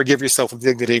perfection and forgive yourself with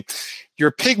dignity.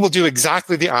 Your pig will do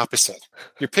exactly the opposite.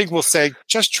 Your pig will say,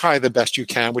 just try the best you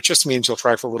can, which just means you'll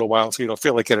try for a little while so you don't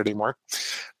feel like it anymore.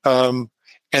 And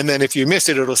then if you miss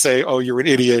it, it'll say, oh, you're an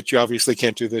idiot. You obviously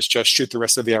can't do this. Just shoot the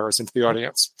rest of the arrows into the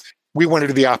audience. We want to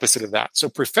do the opposite of that. So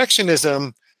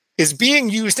perfectionism is being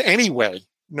used anyway,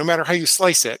 no matter how you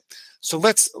slice it. So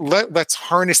let's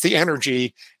harness the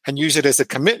energy and use it as a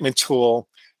commitment tool,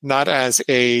 not as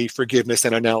a forgiveness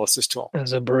and analysis tool.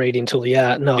 As a berating tool.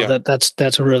 Yeah, no,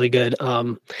 that's really good.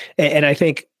 And I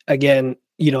think, again,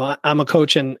 I'm a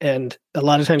coach and a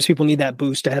lot of times people need that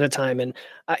boost ahead of time. And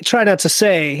I try not to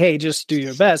say, hey, just do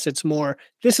your best. It's more,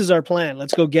 this is our plan.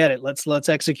 Let's go get it. Let's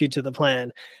execute to the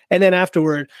plan. And then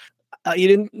afterward, you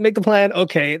didn't make the plan.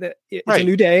 Okay. It's a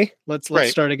new day. Let's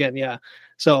start again. Yeah.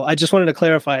 So I just wanted to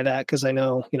clarify that, because I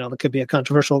know, that could be a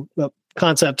controversial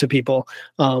concept to people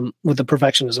with the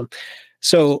perfectionism.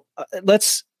 So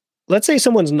let's say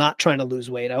someone's not trying to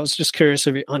lose weight. I was just curious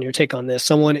on your take on this.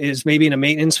 Someone is maybe in a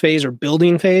maintenance phase or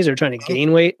building phase or trying to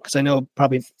gain weight, because I know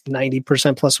probably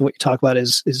 90% plus of what you talk about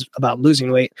is about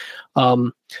losing weight.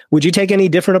 Would you take any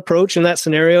different approach in that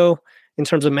scenario in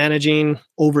terms of managing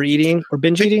overeating or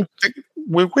binge eating?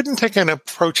 We wouldn't take an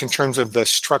approach in terms of the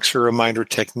structure, reminder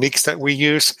techniques that we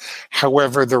use.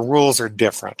 However, the rules are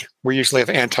different. We usually have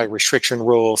anti-restriction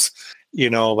rules,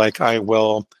 like I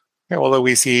will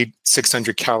always eat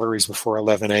 600 calories before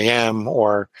 11 a.m.,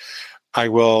 or I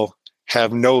will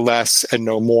have no less and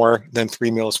no more than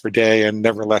 3 meals per day and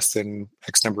never less than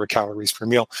X number of calories per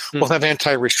meal. We'll have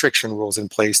anti-restriction rules in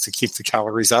place to keep the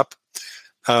calories up.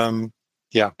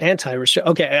 Anti-restriction.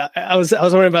 Okay. I was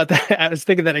wondering about that. I was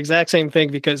thinking that exact same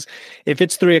thing, because if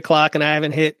it's 3:00 and I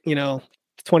haven't hit,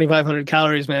 2,500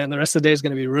 calories, man, the rest of the day is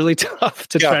going to be really tough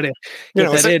to try to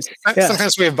get that in.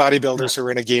 Sometimes we have bodybuilders who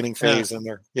are in a gaining phase and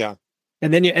they're,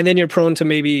 And then you're prone to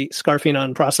maybe scarfing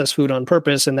on processed food on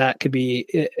purpose, and that could be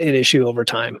an issue over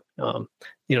time.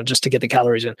 Just to get the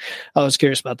calories in. I was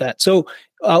curious about that. So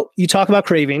you talk about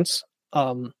cravings.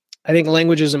 I think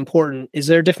language is important. Is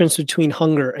there a difference between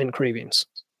hunger and cravings?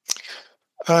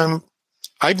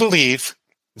 I believe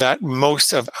that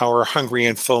most of our hungry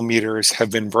and full meters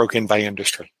have been broken by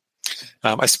industry,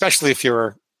 especially if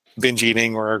you're binge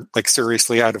eating or like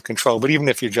seriously out of control. But even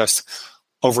if you're just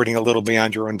overeating a little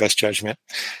beyond your own best judgment.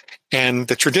 And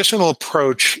the traditional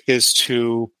approach is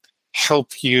to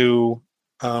help you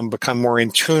become more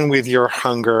in tune with your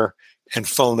hunger and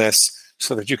fullness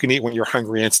so that you can eat when you're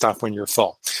hungry and stop when you're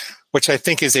full, which I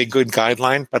think is a good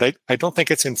guideline, but I don't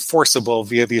think it's enforceable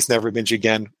via these never binge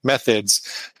again methods,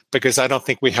 because I don't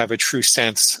think we have a true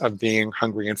sense of being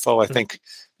hungry and full. I think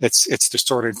it's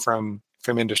distorted from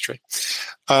industry.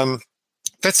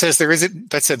 That said,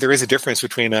 there is a difference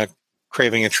between a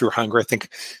craving and true hunger. I think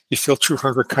you feel true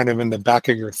hunger kind of in the back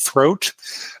of your throat.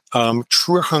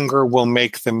 True hunger will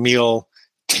make the meal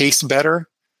taste better.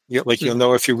 You'll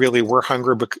know if you really were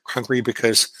hungry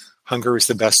because hunger is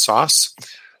the best sauce.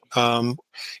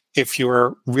 If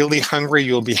you're really hungry,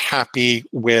 you'll be happy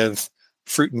with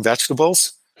fruit and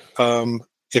vegetables.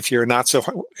 If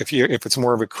if it's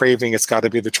more of a craving, it's got to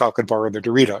be the chocolate bar or the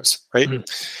Doritos, right?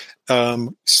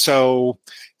 So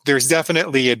there's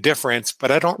definitely a difference,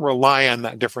 but I don't rely on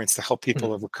that difference to help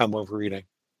people overcome overeating.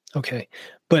 Okay.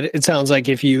 But it sounds like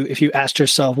if you asked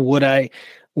yourself, would I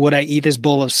eat this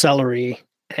bowl of celery?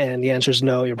 And the answer is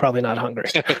no, you're probably not hungry.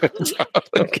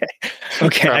 Okay.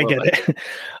 Probably. I get it.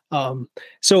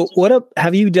 So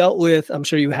have you dealt with, I'm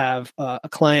sure you have a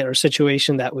client or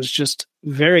situation that was just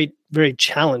very, very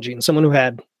challenging, someone who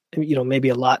had, maybe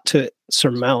a lot to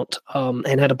surmount,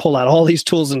 and had to pull out all these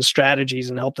tools and strategies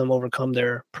and help them overcome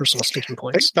their personal sticking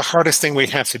points? The hardest thing we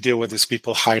have to deal with is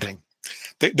people hiding.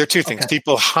 There are two things. Okay.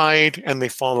 People hide and they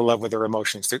fall in love with their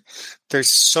emotions. There's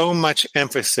so much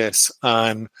emphasis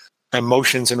on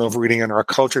emotions and overeating in our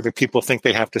culture that people think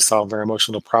they have to solve their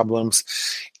emotional problems.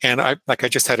 And I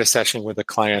just had a session with a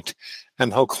client,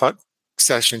 and the whole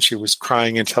session she was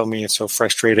crying and telling me it's so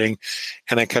frustrating.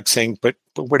 And I kept saying, but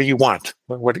what do you want?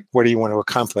 What do you want to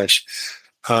accomplish?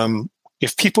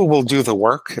 If people will do the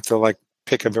work, if they'll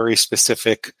pick a very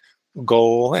specific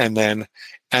goal and then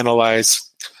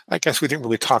analyze, I guess we didn't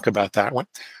really talk about that one.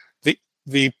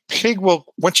 The pig will,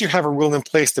 once you have a rule in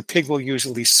place, the pig will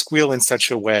usually squeal in such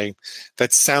a way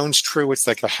that sounds true. It's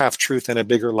like a half truth and a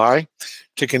bigger lie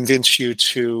to convince you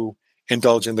to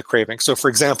indulge in the craving. So, for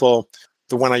example,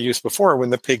 the one I used before,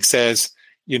 when the pig says,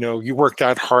 you worked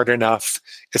out hard enough,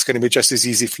 it's going to be just as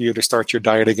easy for you to start your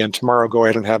diet again tomorrow. Go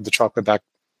ahead and have the chocolate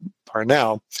bar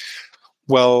now.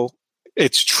 Well,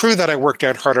 it's true that I worked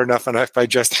out hard enough, and if I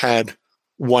just had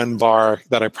one bar,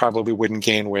 that I probably wouldn't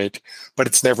gain weight, but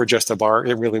it's never just a bar.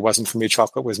 It really wasn't for me.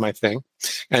 Chocolate was my thing,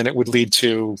 and it would lead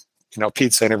to,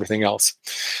 pizza and everything else.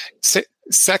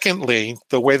 Secondly,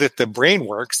 the way that the brain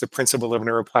works, the principle of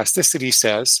neuroplasticity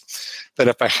says that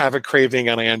if I have a craving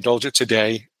and I indulge it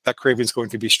today, that craving is going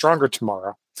to be stronger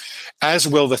tomorrow, as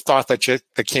will the thought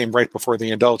that came right before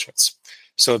the indulgence.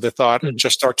 So the thought,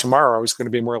 just start tomorrow, is going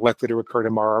to be more likely to occur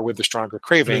tomorrow with a stronger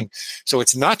craving. So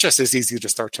it's not just as easy to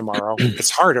start tomorrow. It's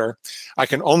harder. I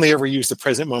can only ever use the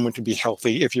present moment to be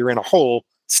healthy. If you're in a hole,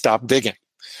 stop digging.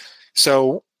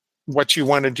 So what you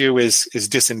want to do is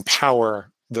disempower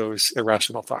those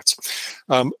irrational thoughts.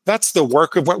 That's the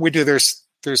work of what we do. There's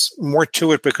more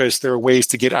to it, because there are ways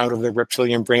to get out of the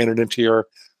reptilian brain and into your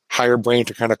higher brain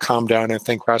to kind of calm down and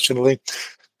think rationally.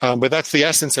 But that's the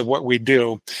essence of what we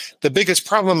do. The biggest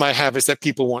problem I have is that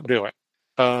people won't do it.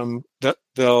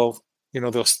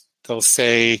 They'll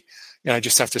say, I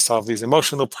just have to solve these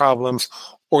emotional problems,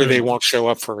 or they won't show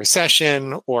up for a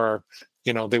session, or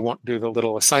they won't do the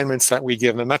little assignments that we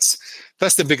give them. That's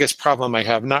the biggest problem I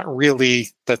have. Not really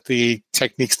that the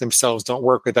techniques themselves don't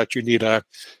work, but that you need a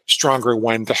stronger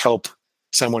one to help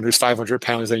someone who's 500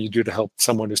 pounds than you do to help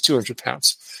someone who's 200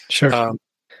 pounds. Sure.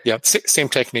 Same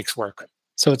techniques work.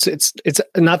 So it's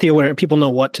not the aware. People know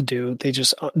what to do. They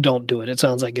just don't do it. It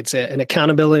sounds like it's an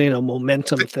accountability and a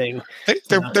momentum thing.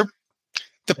 The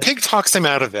pig talks them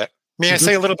out of it. May I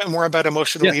say a little bit more about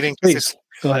emotional eating? Please.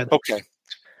 Go ahead. Okay.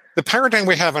 The paradigm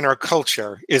we have in our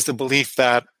culture is the belief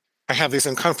that I have these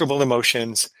uncomfortable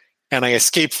emotions and I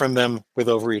escape from them with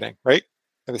overeating, right?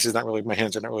 And this is not really, my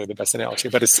hands are not really the best analogy,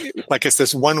 but it's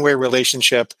this one-way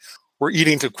relationship. We're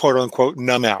eating to quote unquote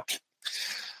numb out.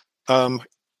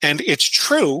 And it's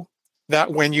true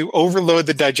that when you overload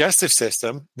the digestive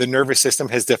system, the nervous system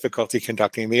has difficulty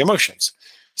conducting the emotions.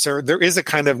 So there is a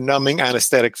kind of numbing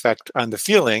anesthetic effect on the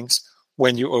feelings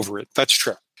when you overeat. That's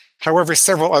true. However,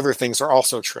 several other things are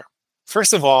also true.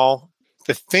 First of all,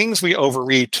 the things we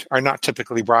overeat are not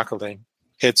typically broccoli.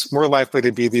 It's more likely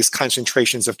to be these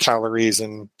concentrations of calories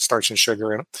and starch and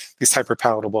sugar and these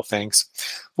hyperpalatable things,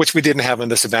 which we didn't have in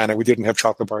the savannah. We didn't have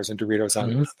chocolate bars and Doritos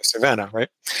on the savannah, right?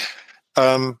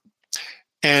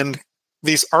 And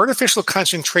these artificial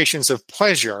concentrations of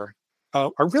pleasure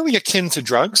are really akin to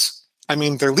drugs. I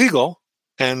mean, they're legal,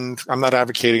 and I'm not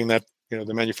advocating that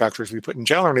the manufacturers we put in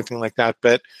jail or anything like that.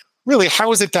 But really,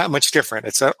 how is it that much different?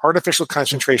 It's an artificial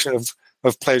concentration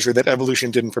of pleasure that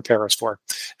evolution didn't prepare us for,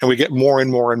 and we get more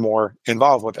and more and more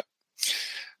involved with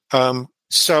it.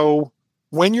 So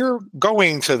when you're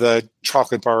going to the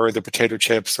chocolate bar or the potato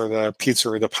chips or the pizza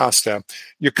or the pasta,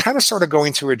 you're kind of sort of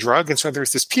going to a drug. And so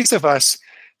there's this piece of us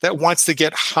that wants to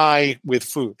get high with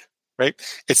food, right?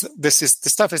 This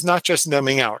stuff is not just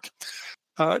numbing out.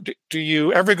 Do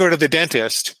you ever go to the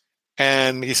dentist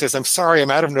and he says, I'm sorry,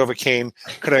 I'm out of Novocaine.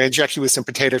 Could I inject you with some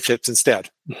potato chips instead?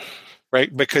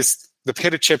 Right? Because the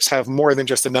potato chips have more than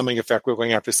just a numbing effect. We're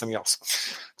going after something else.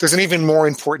 There's an even more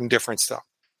important difference, though.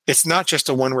 It's not just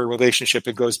a one-way relationship.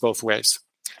 It goes both ways.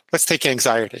 Let's take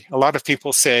anxiety. A lot of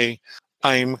people say,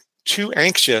 I'm too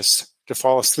anxious to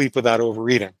fall asleep without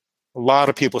overeating. A lot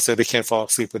of people say they can't fall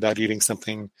asleep without eating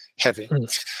something heavy.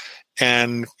 Mm.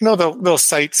 And, they'll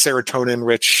cite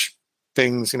serotonin-rich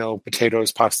things,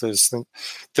 potatoes, pastas.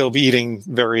 They'll be eating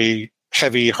very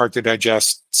heavy, hard to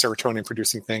digest,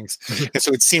 serotonin-producing things. And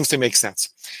so it seems to make sense.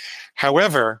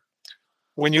 However,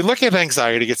 when you look at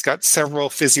anxiety, it's got several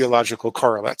physiological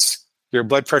correlates. Your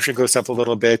blood pressure goes up a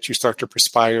little bit, you start to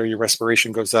perspire, your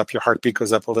respiration goes up, your heartbeat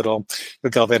goes up a little, the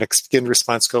galvanic skin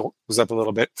response goes up a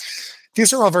little bit.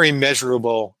 These are all very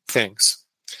measurable things.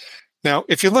 Now,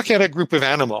 if you look at a group of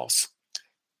animals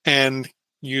and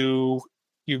you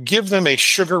give them a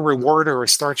sugar reward or a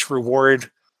starch reward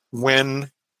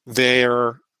when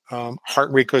their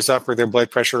heart rate goes up or their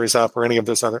blood pressure is up or any of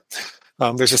those other,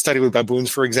 there's a study with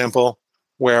baboons, for example,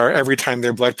 where every time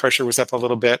their blood pressure was up a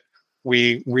little bit,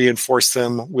 we reinforced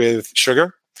them with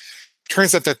sugar.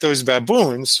 Turns out that those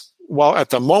baboons, while at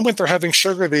the moment they're having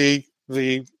sugar, the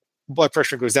blood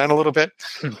pressure goes down a little bit.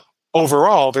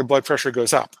 Overall, their blood pressure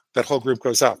goes up. That whole group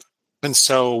goes up. And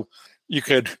so you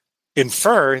could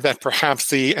infer that perhaps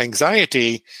the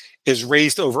anxiety is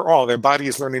raised overall. Their body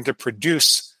is learning to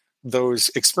produce those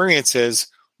experiences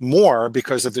more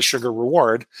because of the sugar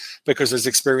reward, because those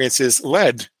experiences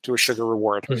led to a sugar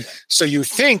reward. So you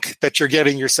think that you're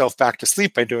getting yourself back to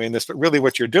sleep by doing this, but really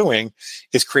what you're doing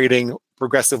is creating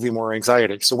progressively more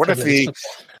anxiety. So what if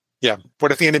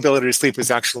the inability to sleep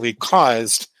is actually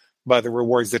caused by the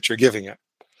rewards that you're giving it?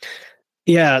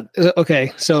 Yeah.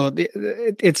 Okay. So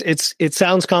it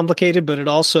sounds complicated, but it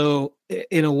also,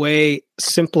 in a way,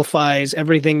 simplifies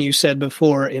everything you said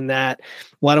before. In that,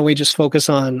 why don't we just focus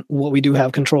on what we do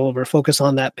have control over? Focus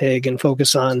on that pig and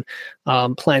focus on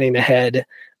planning ahead.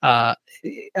 I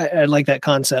like that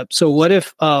concept. So, what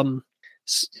if a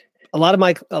lot of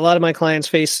my clients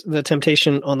face the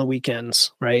temptation on the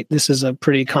weekends? Right. This is a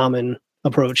pretty common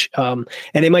approach. And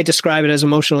they might describe it as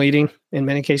emotional eating in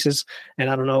many cases. And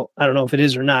I don't know if it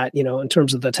is or not, in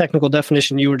terms of the technical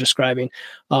definition you were describing.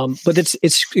 But it's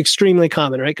extremely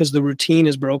common, right? Because the routine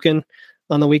is broken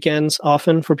on the weekends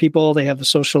often for people. They have the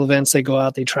social events, they go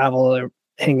out, they travel, they're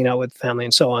hanging out with family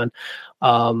and so on.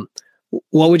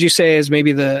 What would you say is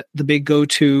maybe the big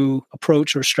go-to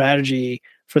approach or strategy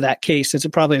for that case, since it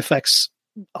probably affects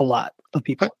a lot of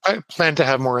people? I plan to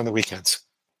have more on the weekends,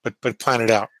 but plan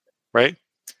it out. Right.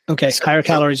 Okay. So, higher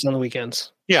calories on the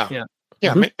weekends. Yeah.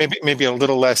 Maybe a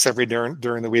little less every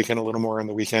during the weekend, a little more on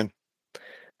the weekend.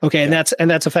 Okay. And that's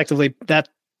effectively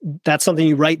that's something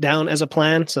you write down as a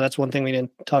plan. So that's one thing we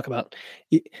didn't talk about.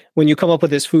 When you come up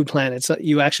with this food plan, it's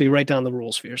you actually write down the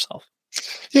rules for yourself.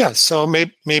 Yeah. So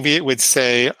maybe it would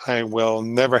say, I will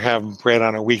never have bread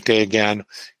on a weekday again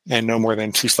and no more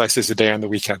than 2 slices a day on the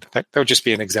weekend. That would just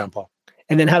be an example.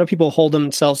 And then how do people hold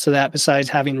themselves to that besides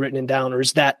having written it down? Or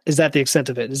is that the extent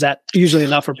of it? Is that usually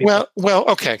enough for people? Well,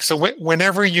 okay. So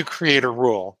whenever you create a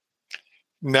rule,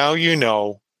 now you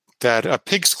know that a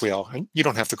pig squeal, and you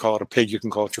don't have to call it a pig, you can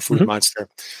call it your food monster,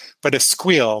 but a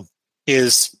squeal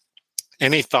is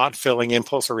any thought-filling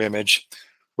impulse or image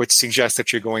which suggests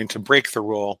that you're going to break the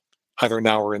rule either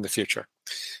now or in the future.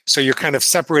 So you're kind of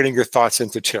separating your thoughts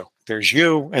into two. There's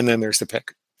you, and then there's the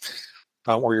pig,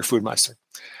 or your food monster.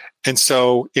 And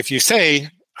so if you say,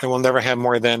 I will never have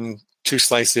more than 2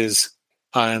 slices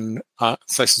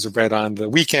of bread on the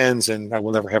weekends, and I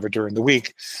will never have it during the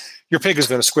week, your pig is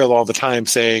going to squeal all the time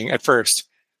saying,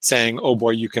 oh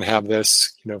boy, you can have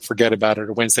this, forget about it,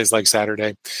 or Wednesday's like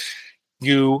Saturday.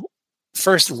 You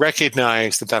first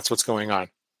recognize that that's what's going on,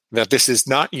 that this is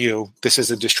not you, this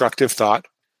is a destructive thought.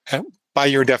 By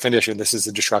your definition, this is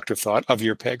a destructive thought of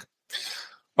your pig.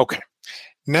 Okay.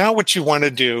 Now what you want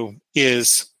to do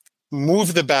is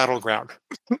move the battleground.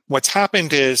 What's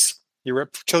happened is your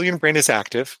reptilian brain is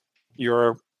active.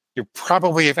 You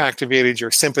probably have activated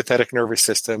your sympathetic nervous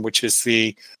system, which is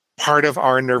the part of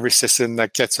our nervous system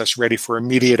that gets us ready for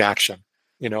immediate action.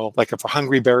 Like if a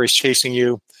hungry bear is chasing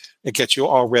you, it gets you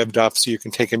all revved up so you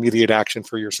can take immediate action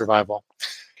for your survival.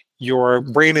 Your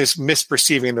brain is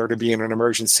misperceiving there to be in an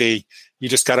emergency. You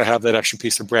just got to have that extra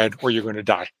piece of bread or you're going to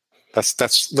die.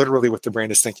 That's literally what the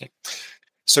brain is thinking.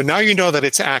 So now you know that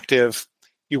it's active.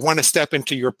 You want to step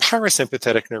into your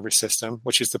parasympathetic nervous system,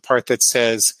 which is the part that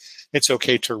says it's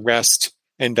okay to rest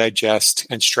and digest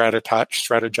and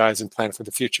strategize and plan for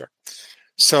the future.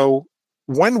 So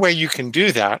one way you can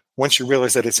do that, once you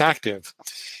realize that it's active,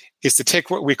 is to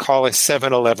take what we call a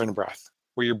 7-11 breath,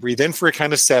 where you breathe in for a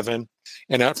count of 7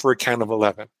 and out for a count of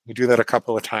 11. You do that a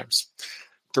couple of times.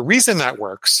 The reason that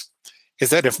works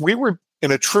is that if we were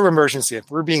in a true emergency,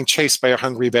 if we're being chased by a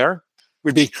hungry bear,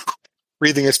 we'd be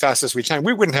breathing as fast as we can.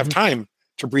 We wouldn't have time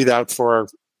to breathe out for,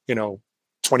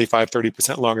 25,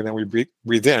 30% longer than we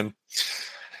breathe in.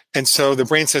 And so the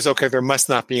brain says, okay, there must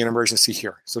not be an emergency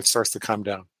here. So it starts to calm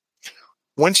down.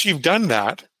 Once you've done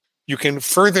that, you can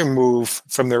further move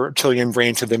from the reptilian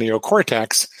brain to the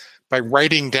neocortex by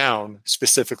writing down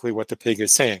specifically what the pig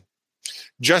is saying.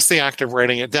 Just the act of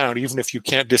writing it down, even if you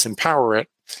can't disempower it,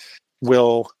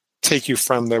 will take you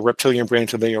from the reptilian brain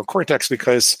to the neocortex,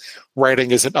 because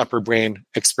writing is an upper brain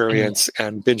experience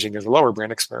and binging is a lower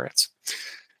brain experience.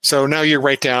 So now you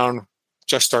write down,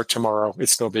 just start tomorrow.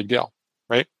 It's no big deal,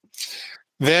 right?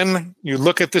 Then you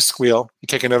look at the squeal. You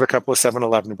take another couple of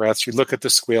 7-Eleven breaths. You look at the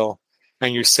squeal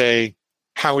and you say,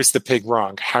 how is the pig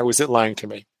wrong? How is it lying to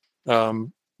me?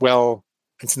 Well,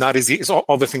 it's not easy. It's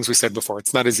all the things we said before.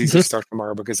 It's not as easy to start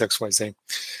tomorrow because X, Y, Z. You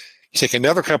take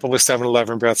another couple of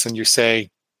 7-Eleven breaths and you say,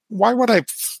 why would I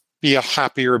be a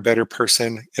happier, better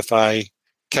person if I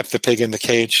kept the pig in the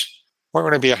cage? Why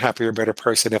would I be a happier, better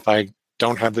person if I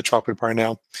don't have the chocolate bar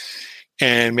now?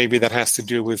 And maybe that has to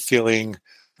do with feeling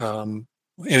an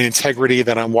integrity,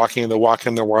 that I'm walking the walk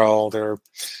in the world, or,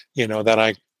 that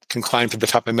I can climb to the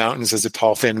top of mountains as a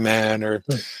tall, thin man, or,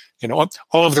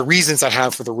 all of the reasons I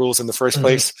have for the rules in the first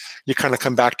place. You kind of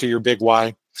come back to your big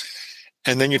why.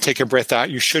 And then you take a breath out.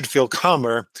 You should feel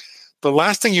calmer. The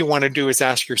last thing you want to do is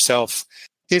ask yourself,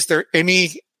 is there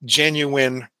any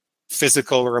genuine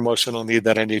physical or emotional need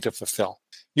that I need to fulfill?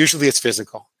 Usually it's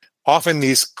physical. Often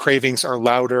these cravings are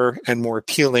louder and more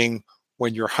appealing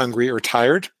when you're hungry or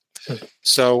tired.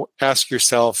 So ask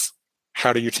yourself,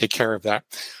 how do you take care of that?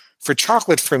 For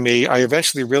chocolate, for me, I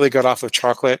eventually really got off of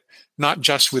chocolate, not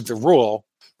just with the rule,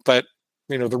 but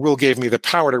the rule gave me the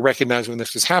power to recognize when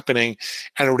this was happening,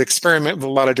 and I would experiment with a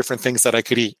lot of different things that I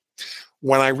could eat.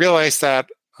 When I realized that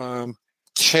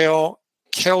kale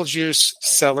juice,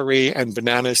 celery, and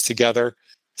bananas together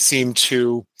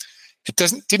didn't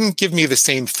give me the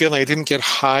same feeling. I didn't get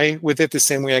high with it the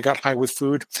same way I got high with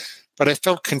food, but I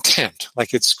felt content,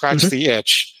 like it scratched the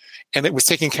itch, and it was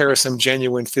taking care of some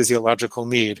genuine physiological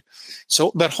need.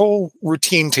 So that whole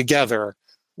routine together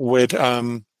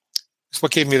is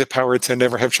what gave me the power to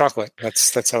never have chocolate.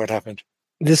 That's how it happened.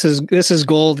 This is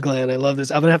gold, Glenn. I love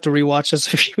this. I'm gonna have to rewatch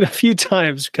this a few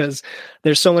times because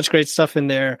there's so much great stuff in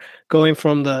there. Going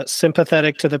from the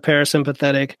sympathetic to the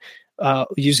parasympathetic,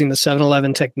 using the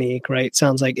 7-Eleven technique, right?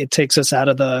 Sounds like it takes us out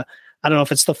of the, I don't know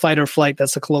if it's the fight or flight.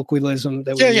 That's the colloquialism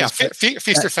that we use.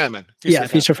 Feast or famine.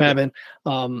 Feast or famine.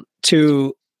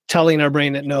 To telling our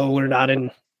brain that no, we're not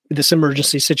in this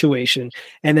emergency situation,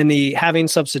 and then the having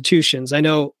substitutions. I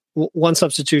know one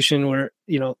substitution where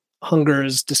hunger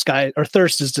is disguised, or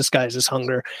thirst is disguised as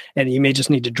hunger, and you may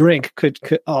just need to drink could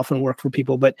often work for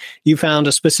people. But you found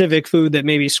a specific food that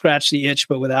maybe scratched the itch,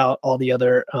 but without all the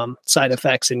other side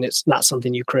effects, and it's not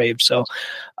something you craved. So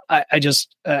I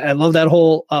love that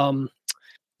whole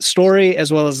story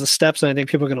as well as the steps, and I think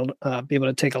people are going to be able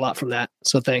to take a lot from that.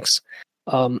 So thanks.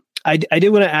 I did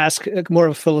want to ask more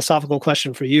of a philosophical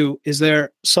question for you. Is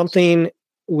there something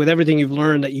with everything you've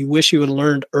learned that you wish you had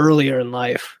learned earlier in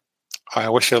life? I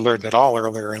wish I learned it all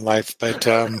earlier in life, but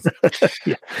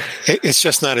it's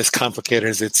just not as complicated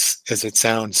as it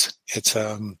sounds. It's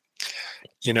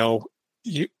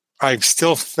I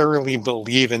still thoroughly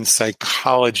believe in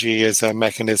psychology as a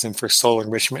mechanism for soul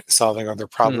enrichment, solving other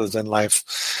problems in life.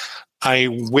 I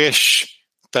wish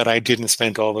that I didn't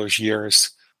spend all those years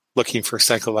looking for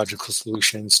psychological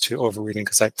solutions to overeating,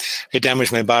 because I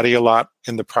damaged my body a lot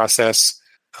in the process.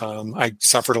 I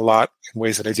suffered a lot in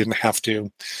ways that I didn't have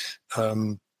to.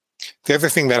 The other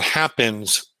thing that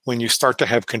happens when you start to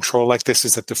have control like this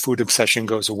is that the food obsession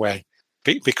goes away,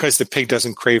 because the pig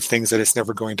doesn't crave things that it's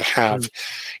never going to have.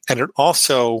 And it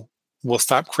also will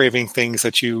stop craving things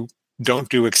that you don't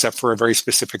do except for a very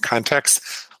specific context.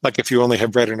 Like if you only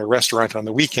have bread in a restaurant on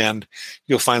the weekend,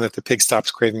 you'll find that the pig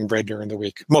stops craving bread during the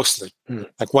week. Mostly.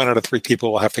 Like 1 out of 3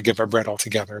 people will have to give up bread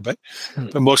altogether. But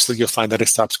mostly you'll find that it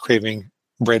stops craving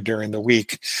bread during the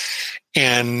week.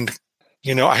 And,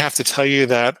 I have to tell you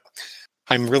that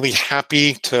I'm really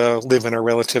happy to live in a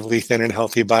relatively thin and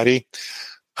healthy body.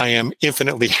 I am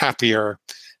infinitely happier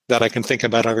that I can think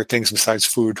about other things besides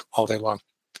food all day long.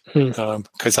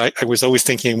 Because I was always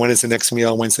thinking, when is the next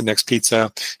meal? When's the next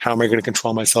pizza? How am I going to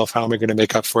control myself? How am I going to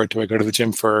make up for it? Do I go to the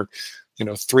gym for,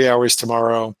 3 hours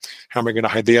tomorrow? How am I going to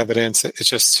hide the evidence?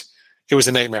 It was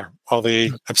a nightmare. All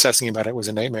the obsessing about it was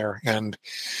a nightmare. And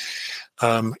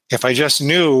if I just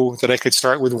knew that I could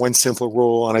start with one simple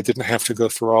rule and I didn't have to go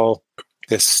through all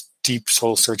this deep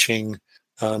soul searching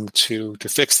to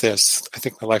fix this, I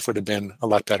think my life would have been a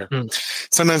lot better.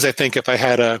 Sometimes I think if I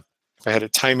had a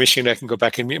time machine, I can go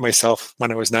back and meet myself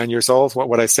when I was 9 years old. What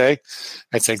would I say?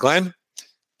 I'd say, Glenn,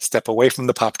 step away from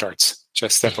the Pop-Tarts.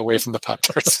 just step away from the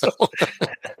Pop-Tart. So.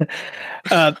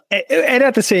 And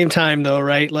at the same time, though,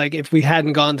 right? Like if we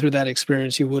hadn't gone through that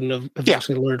experience, you wouldn't have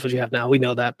actually learned what you have now. We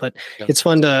know that, but it's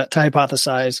fun to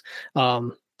hypothesize.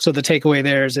 So the takeaway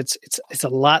there is it's a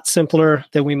lot simpler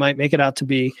than we might make it out to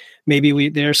be. Maybe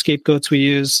there are scapegoats we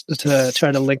use to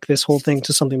try to link this whole thing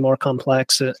to something more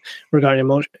complex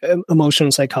regarding emotion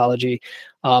and psychology,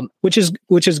 which is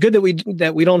good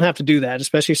that we don't have to do that,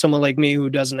 especially someone like me who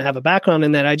doesn't have a background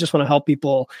in that. I just want to help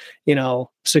people,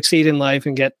 succeed in life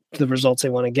and get the results they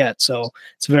want to get. So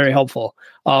it's very helpful.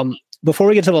 Before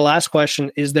we get to the last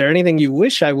question, is there anything you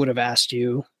wish I would have asked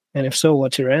you? And if so,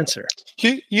 what's your answer?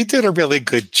 You did a really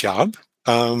good job.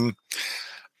 I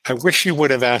wish you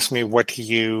would have asked me, what do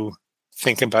you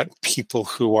think about people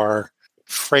who are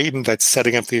frightened that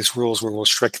setting up these rules will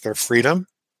restrict their freedom?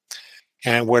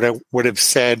 And what I would have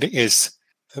said is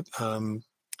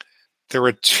there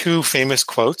were two famous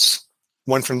quotes.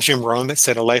 One from Jim Rohn that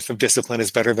said, "A life of discipline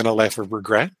is better than a life of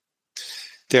regret."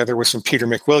 The other was from Peter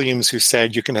McWilliams, who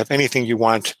said, "You can have anything you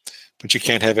want, but you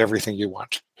can't have everything you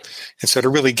want." And so to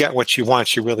really get what you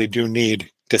want, you really do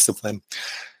need discipline.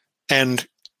 And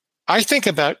I think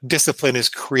about discipline as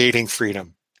creating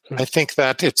freedom. I think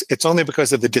that it's only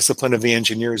because of the discipline of the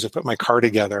engineers who put my car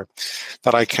together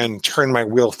that I can turn my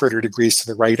wheel 30 degrees to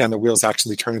the right, and the wheels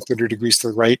actually turn 30 degrees to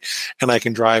the right, and I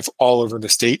can drive all over the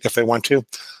state if I want to,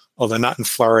 although not in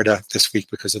Florida this week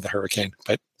because of the hurricane.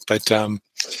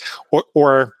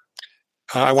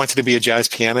 I wanted to be a jazz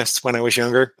pianist when I was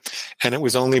younger, and it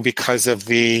was only because of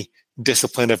the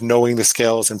discipline of knowing the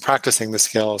scales and practicing the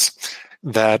scales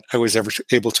that I was ever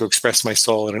able to express my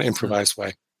soul in an improvised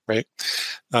way, right?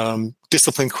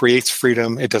 Discipline creates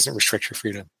freedom. It doesn't restrict your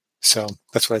freedom. So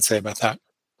that's what I'd say about that.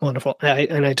 Wonderful.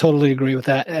 And I totally agree with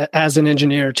that. As an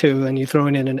engineer too, and you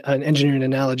throwing in an engineering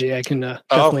analogy, I can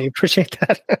definitely appreciate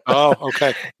that. Oh,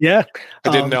 okay. Yeah.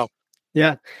 I didn't know.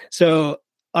 Yeah. So,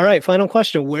 all right. Final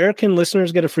question. Where can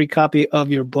listeners get a free copy of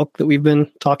your book that we've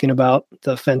been talking about,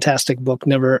 the fantastic book,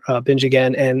 Never Binge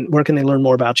Again, and where can they learn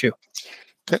more about you?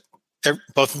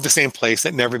 Both at the same place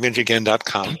at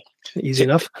neverbingeagain.com. Easy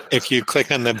enough. If you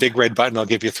click on the big red button, I'll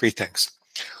give you three things.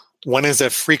 One is a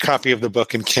free copy of the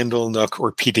book in Kindle, Nook,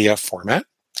 or PDF format.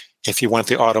 If you want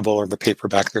the Audible or the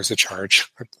paperback, there's a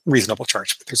charge, a reasonable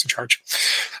charge, but there's a charge.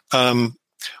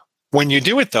 When you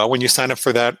do it, though, when you sign up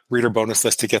for that reader bonus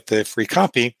list to get the free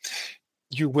copy,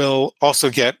 you will also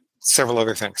get several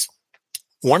other things.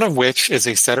 One of which is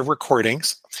a set of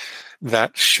recordings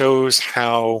that shows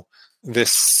how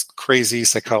this crazy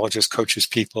psychologist coaches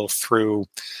people through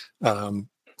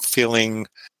feeling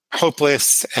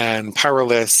hopeless and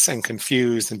powerless and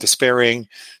confused and despairing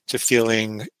to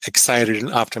feeling excited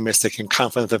and optimistic and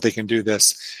confident that they can do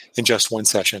this in just one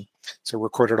session. So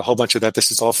recorded a whole bunch of that.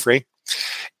 This is all free.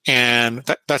 And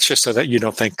that's just so that you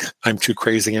don't think I'm too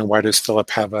crazy and why does Philip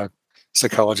have a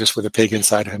psychologist with a pig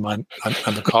inside him on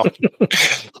the call.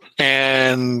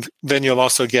 And then you'll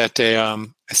also get a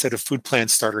set of food plan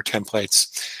starter templates.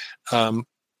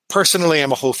 Personally,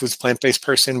 I'm a whole foods plant-based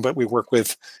person, but we work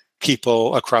with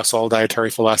people across all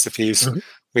dietary philosophies. Mm-hmm.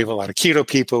 We have a lot of keto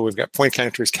people. We've got point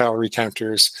counters, calorie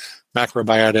counters,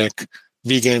 macrobiotic,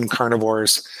 vegan,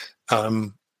 carnivores.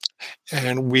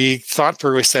 And we thought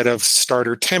through a set of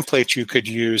starter templates you could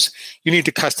use. You need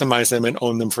to customize them and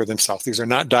own them for themselves. These are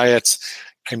not diets.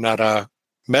 I'm not a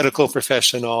medical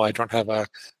professional. I don't have a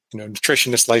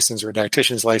nutritionist license or a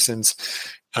dietitian's license.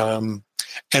 And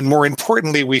more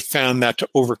importantly, we found that to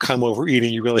overcome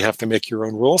overeating, you really have to make your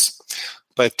own rules.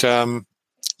 But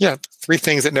three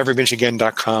things at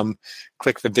neverbingeagain.com.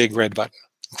 Click the big red button,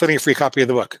 including a free copy of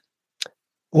the book.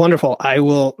 Wonderful. I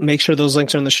will make sure those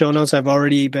links are in the show notes. I've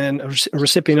already been a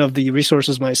recipient of the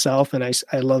resources myself, and I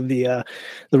love the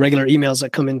regular emails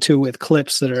that come in too with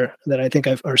clips that I think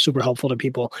are super helpful to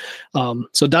people.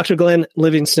 So Dr. Glenn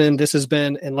Livingston, this has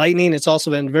been enlightening. It's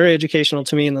also been very educational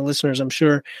to me and the listeners, I'm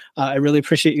sure. I really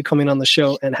appreciate you coming on the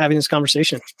show and having this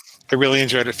conversation. I really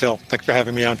enjoyed it, Phil. Thanks for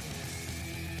having me on.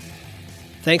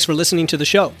 Thanks for listening to the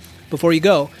show. Before you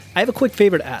go, I have a quick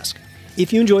favor to ask.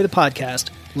 If you enjoy the podcast,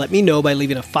 let me know by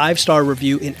leaving a 5-star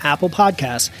review in Apple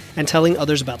Podcasts and telling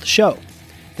others about the show.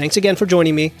 Thanks again for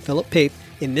joining me, Philip Pape,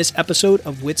 in this episode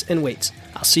of Wits and Weights.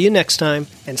 I'll see you next time,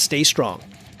 and stay strong.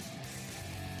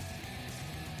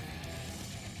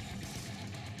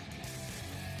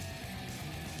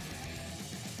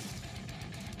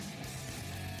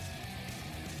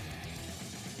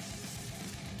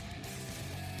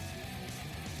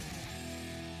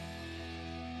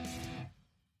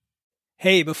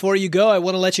 Hey, before you go, I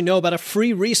want to let you know about a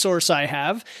free resource I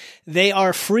have. They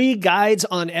are free guides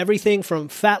on everything from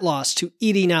fat loss to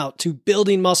eating out to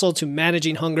building muscle to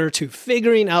managing hunger to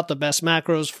figuring out the best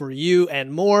macros for you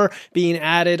and more being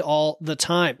added all the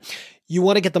time. You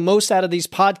want to get the most out of these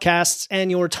podcasts and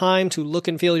your time to look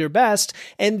and feel your best,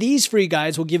 and these free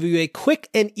guides will give you a quick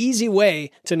and easy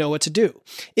way to know what to do.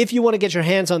 If you want to get your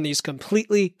hands on these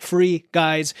completely free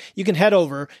guides, you can head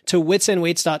over to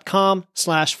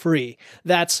witsandweights.com/free.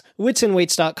 That's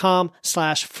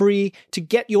witsandweights.com/free to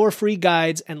get your free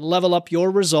guides and level up your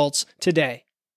results today.